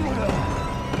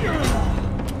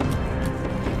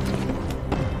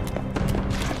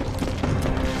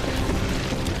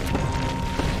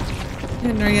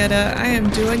 Henrietta, I am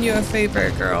doing you a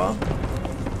favor, girl.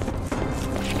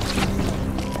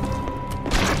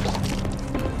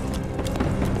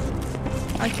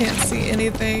 I can't see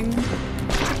anything.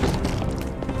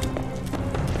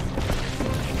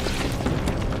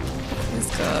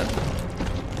 Please God.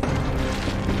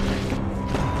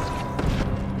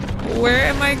 Where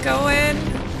am I going?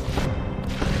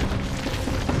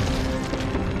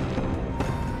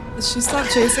 Did she stop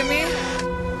chasing me?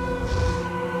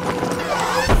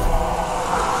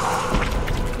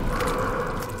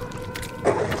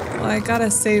 Well, I got a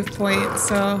save point,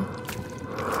 so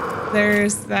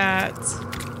there's that.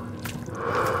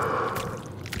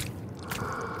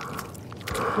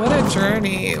 What a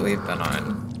journey we've been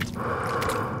on.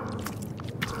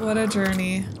 What a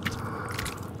journey.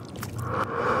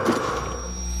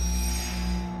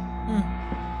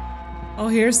 Oh,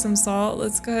 here's some salt.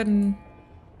 Let's go ahead and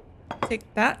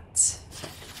take that.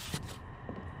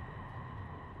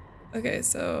 Okay,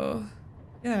 so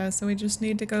yeah, so we just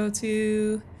need to go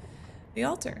to the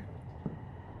altar.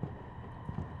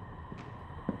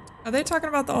 Are they talking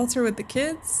about the altar with the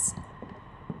kids?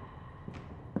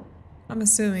 I'm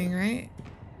assuming, right?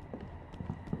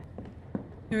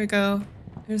 Here we go.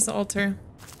 Here's the altar.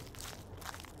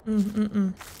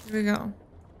 Here we go.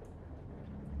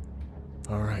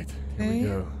 All right, here we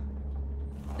go.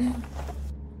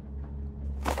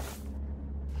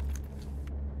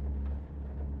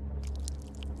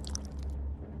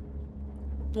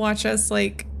 Watch us,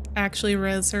 like, actually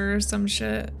res her or some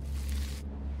shit.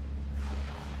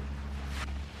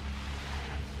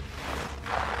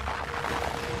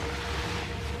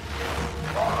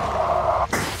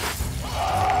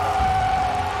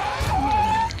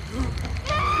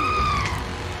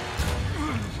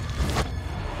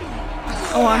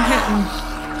 Oh, I'm hitting.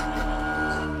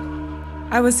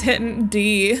 I was hitting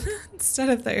D instead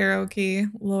of the arrow key.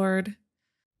 Lord.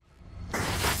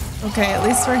 Okay, at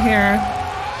least we're here.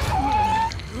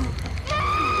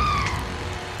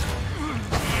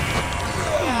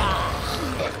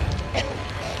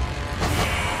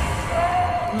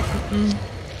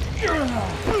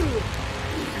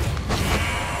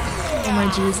 Oh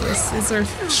my Jesus, these are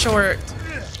short.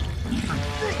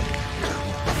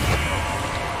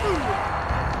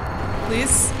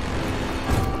 Please.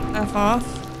 F off.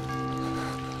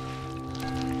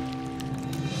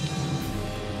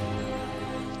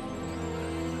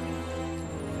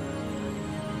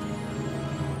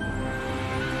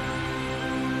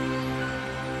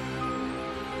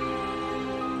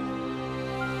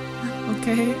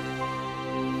 Okay.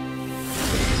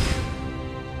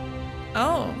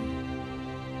 Oh.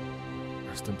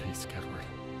 Rest in peace, Kedward.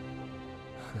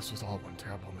 This was all one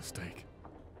terrible mistake.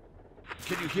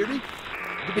 Can you hear me?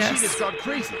 The Yes. machine has gone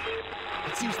crazy.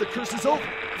 It seems the curse is over.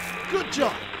 Good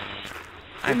job.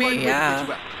 I mean,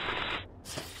 yeah.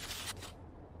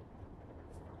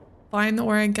 Find the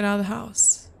ore and get out of the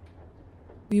house.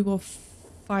 We will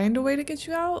find a way to get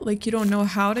you out? Like, you don't know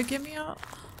how to get me out?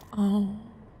 Oh.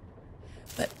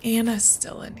 But Anna's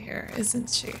still in here, isn't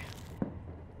she?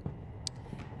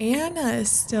 Anna is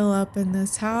still up in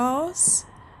this house.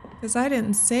 Because I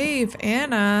didn't save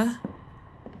Anna.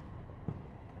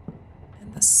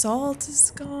 And the salt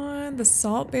is gone. The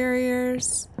salt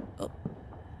barriers. Oh.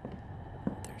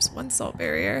 There's one salt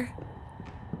barrier.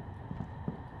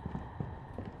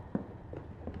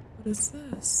 What is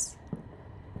this?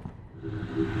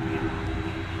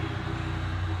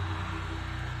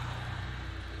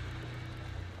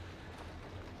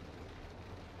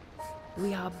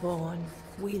 We are born,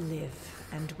 we live,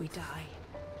 and we die.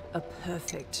 A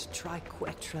perfect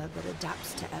triquetra that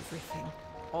adapts to everything,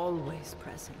 always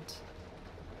present.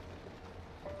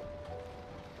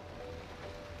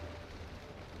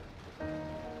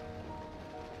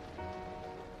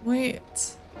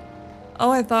 Wait. Oh,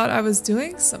 I thought I was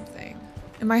doing something.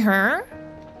 Am I her?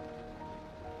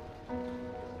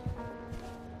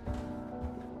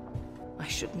 I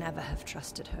should never have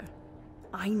trusted her.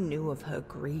 I knew of her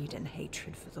greed and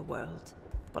hatred for the world,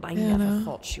 but I never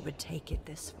thought she would take it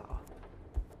this far.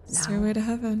 Stairway to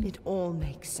heaven. It all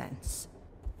makes sense.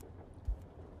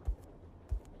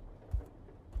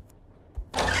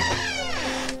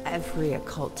 Every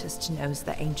occultist knows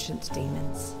the ancient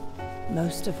demons.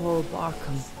 Most of all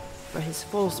Barkham, for his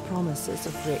false promises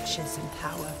of riches and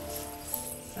power.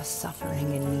 A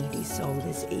suffering and needy soul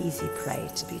is easy prey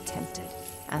to be tempted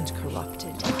and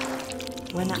corrupted.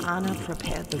 When Anna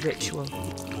prepared the ritual,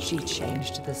 she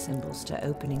changed the symbols to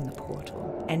opening the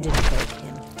portal and invoke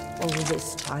him. All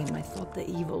this time I thought the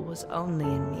evil was only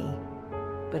in me,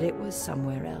 but it was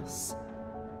somewhere else.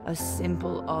 A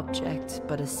simple object,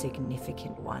 but a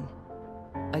significant one.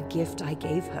 A gift I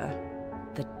gave her,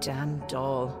 The damn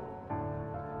doll.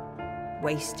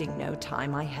 Wasting no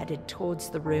time, I headed towards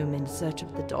the room in search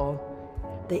of the doll.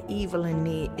 The evil in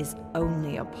me is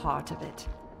only a part of it.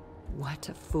 What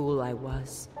a fool I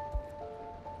was.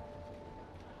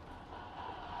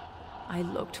 I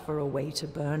looked for a way to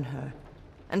burn her,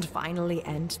 and finally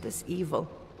end this evil.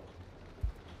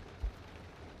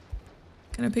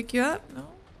 Can I pick you up? No?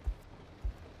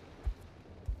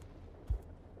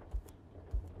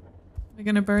 Am I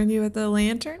gonna burn you with the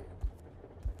lantern?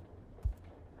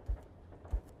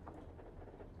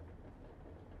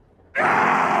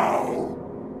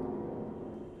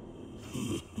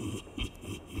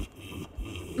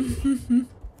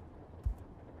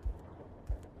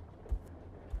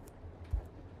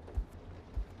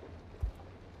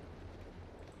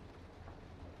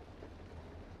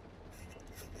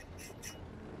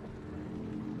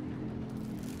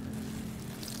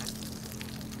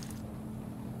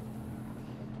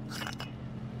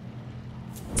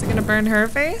 Is it gonna burn her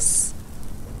face?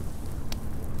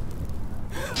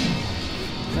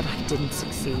 But I didn't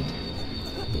succeed.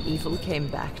 The evil came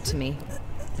back to me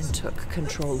and took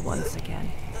control once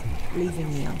again,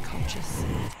 leaving me unconscious.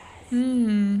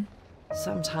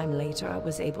 Sometime later, I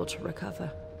was able to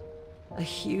recover. A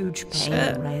huge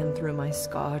pain ran through my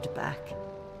scarred back.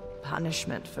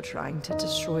 Punishment for trying to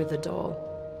destroy the doll.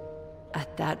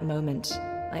 At that moment,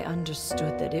 I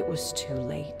understood that it was too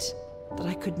late, that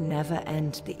I could never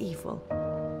end the evil.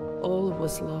 All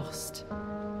was lost.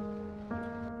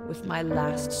 With my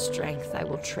last strength, I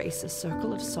will trace a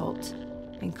circle of salt,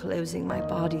 enclosing my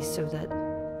body so that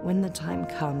when the time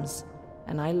comes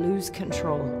and I lose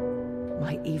control,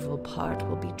 my evil part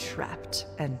will be trapped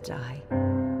and die.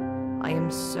 I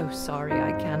am so sorry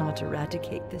I cannot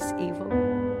eradicate this evil.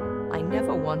 I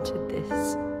never wanted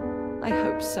this. I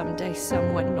hope someday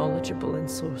someone knowledgeable in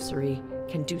sorcery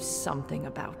can do something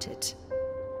about it.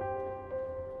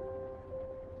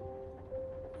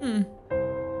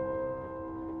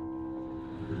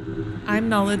 I'm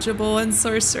knowledgeable in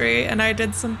sorcery and I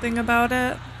did something about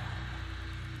it.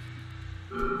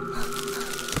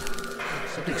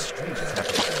 Something strange is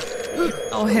happening.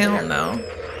 Oh, hell no.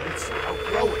 It's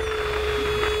outgrowing.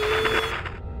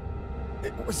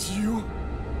 It was you.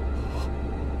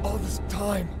 All this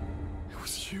time, it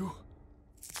was you.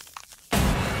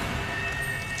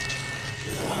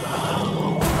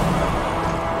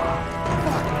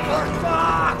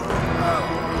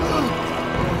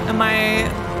 Am I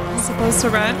supposed to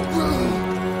run?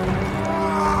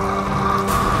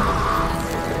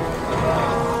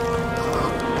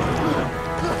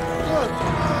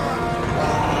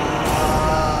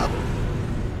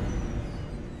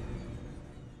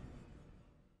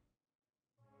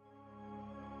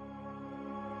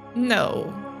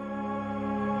 No.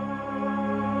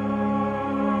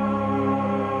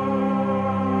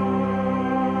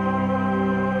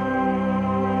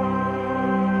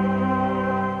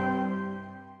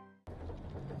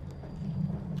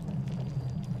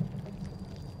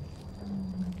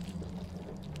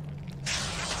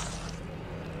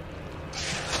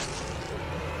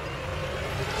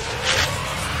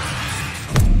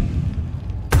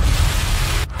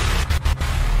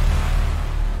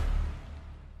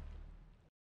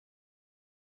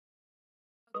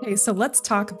 Okay, so let's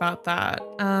talk about that.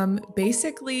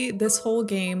 Basically, this whole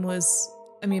game was,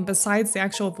 I mean, besides the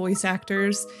actual voice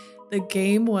actors, the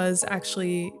game was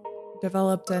actually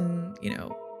developed and, you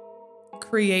know,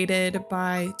 created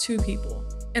by 2 people.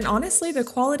 And honestly, the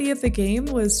quality of the game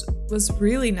was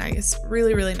really nice,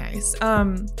 really nice.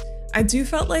 I do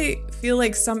feel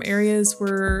like some areas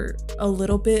were a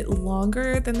little bit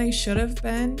longer than they should have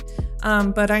been.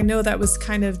 But I know that was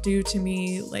kind of due to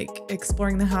me like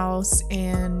exploring the house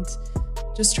and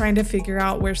just trying to figure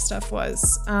out where stuff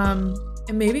was. And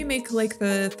maybe make like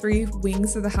the 3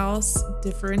 wings of the house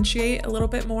differentiate a little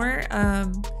bit more.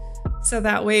 So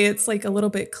that way it's like a little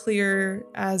bit clear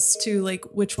as to like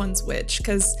which one's which,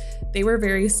 because they were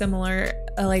very similar.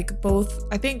 Like both,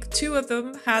 I think 2 of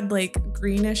them had like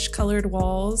greenish colored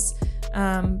walls.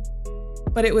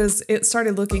 But it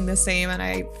started looking the same and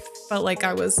I felt like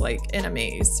I was like in a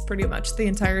maze pretty much the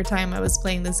entire time I was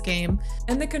playing this game.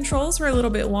 And the controls were a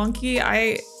little bit wonky.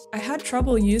 I had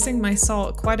trouble using my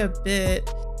salt quite a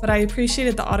bit, but I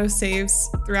appreciated the autosaves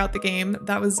throughout the game.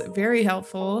 That was very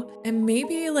helpful. And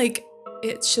maybe like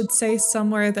it should say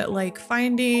somewhere that like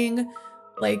finding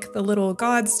like the little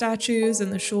god statues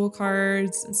and the shul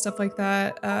cards and stuff like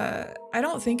that. I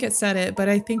don't think it said it, but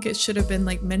I think it should have been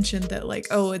like mentioned that like,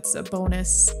 oh, it's a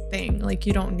bonus thing, like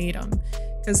you don't need them.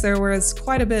 Because there was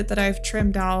quite a bit that I've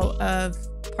trimmed out of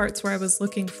parts where I was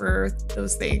looking for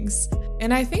those things.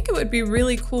 And I think it would be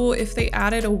really cool if they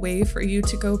added a way for you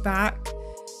to go back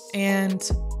and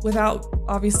without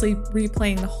obviously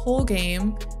replaying the whole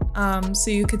game, so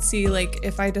you could see like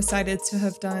if I decided to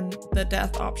have done the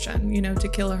death option, you know, to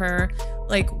kill her,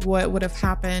 like what would have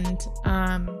happened.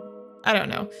 I don't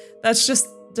know. That's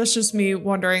just me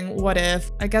wondering what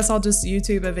if. I guess I'll just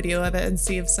YouTube a video of it and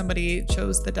see if somebody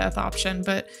chose the death option,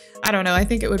 but I don't know. I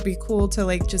think it would be cool to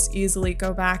like just easily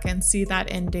go back and see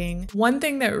that ending. One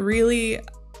thing that really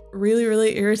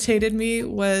irritated me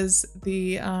was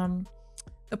the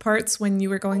parts when you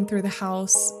were going through the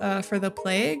house for the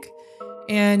plague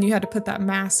and you had to put that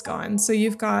mask on. So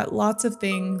you've got lots of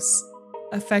things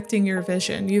affecting your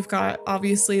vision. You've got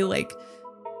obviously like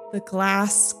the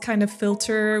glass kind of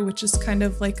filter, which is kind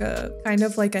of like a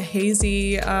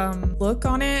hazy look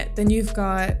on it. Then you've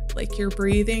got like your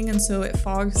breathing, and so it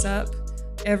fogs up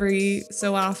every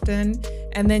so often.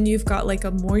 And then you've got like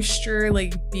a moisture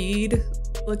like bead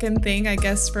looking thing, I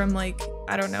guess from like,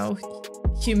 I don't know,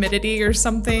 humidity or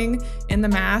something in the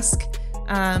mask.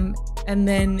 And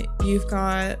then you've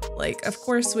got like, of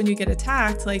course, when you get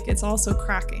attacked, like it's also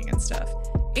cracking and stuff.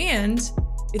 And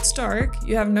it's dark,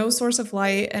 you have no source of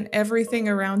light, and everything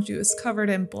around you is covered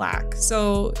in black.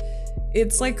 So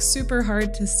it's like super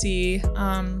hard to see.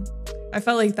 I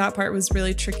felt like that part was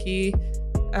really tricky.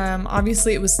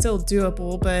 Obviously it was still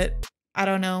doable, but I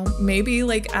don't know, maybe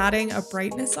like adding a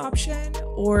brightness option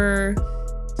or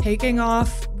taking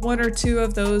off one or two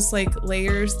of those like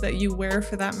layers that you wear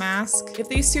for that mask. If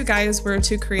these two guys were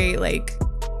to create like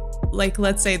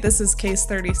let's say this is case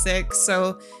 36,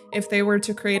 so if they were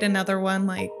to create another one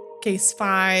like case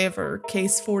 5 or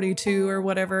case 42 or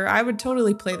whatever, I would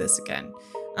totally play this again.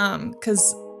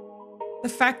 Because the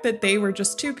fact that they were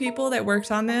just 2 people that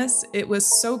worked on this, it was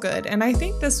so good. And I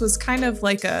think this was kind of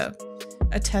like a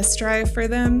test drive for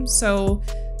them. So,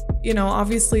 you know,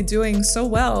 obviously doing so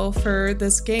well for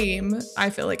this game, I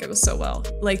feel like it was so well.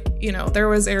 Like, you know, there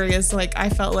was areas like I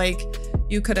felt like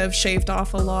you could have shaved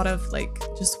off a lot of like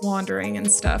just wandering and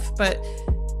stuff. But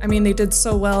I mean, they did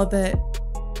so well that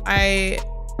I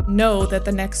know that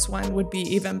the next one would be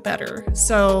even better.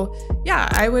 So yeah,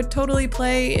 I would totally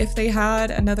play if they had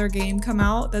another game come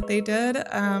out that they did.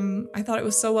 I thought it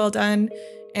was so well done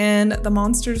and the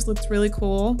monsters looked really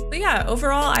cool. But yeah,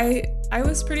 overall, I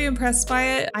was pretty impressed by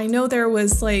it. I know there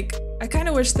was like, I kind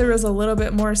of wish there was a little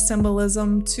bit more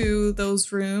symbolism to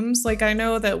those rooms. Like I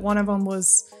know that one of them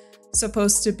was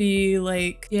supposed to be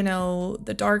like, you know,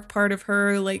 the dark part of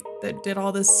her, like that did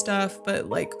all this stuff, but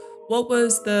like what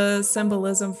was the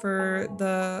symbolism for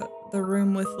the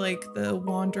room with like the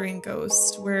wandering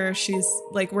ghost where she's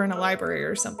like, we're in a library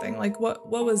or something? Like what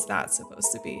was that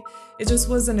supposed to be? It just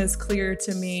wasn't as clear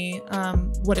to me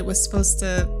what it was supposed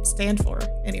to stand for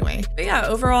anyway. But yeah,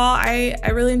 overall I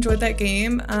really enjoyed that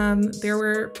game. There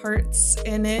were parts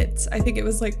in it, I think it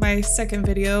was like my second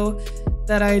video,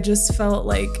 that I just felt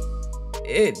like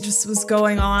it just was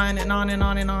going on and on and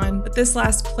on and on. But this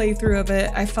last playthrough of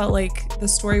it, I felt like the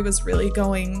story was really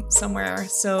going somewhere.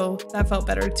 So that felt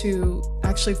better to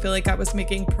actually feel like I was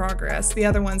making progress. The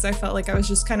other ones, I felt like I was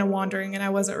just kind of wandering and I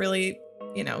wasn't really,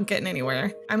 you know, getting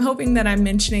anywhere. I'm hoping that I'm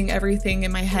mentioning everything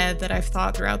in my head that I've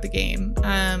thought throughout the game.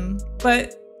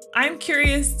 But I'm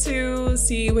curious to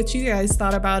see what you guys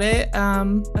thought about it.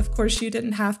 Of course, you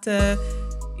didn't have to,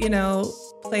 you know,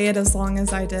 play it as long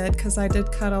as I did, because I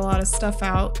did cut a lot of stuff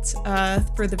out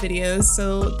for the videos,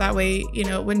 so that way, you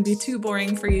know, it wouldn't be too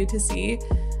boring for you to see.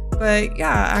 But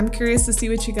yeah, I'm curious to see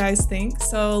what you guys think,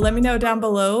 so let me know down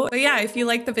below. But yeah, if you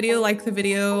like the video,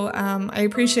 I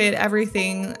appreciate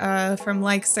everything from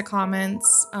likes to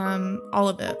comments, all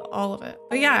of it.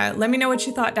 But yeah, let me know what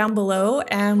you thought down below,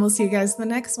 and we'll see you guys in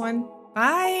the next one.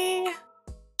 Bye!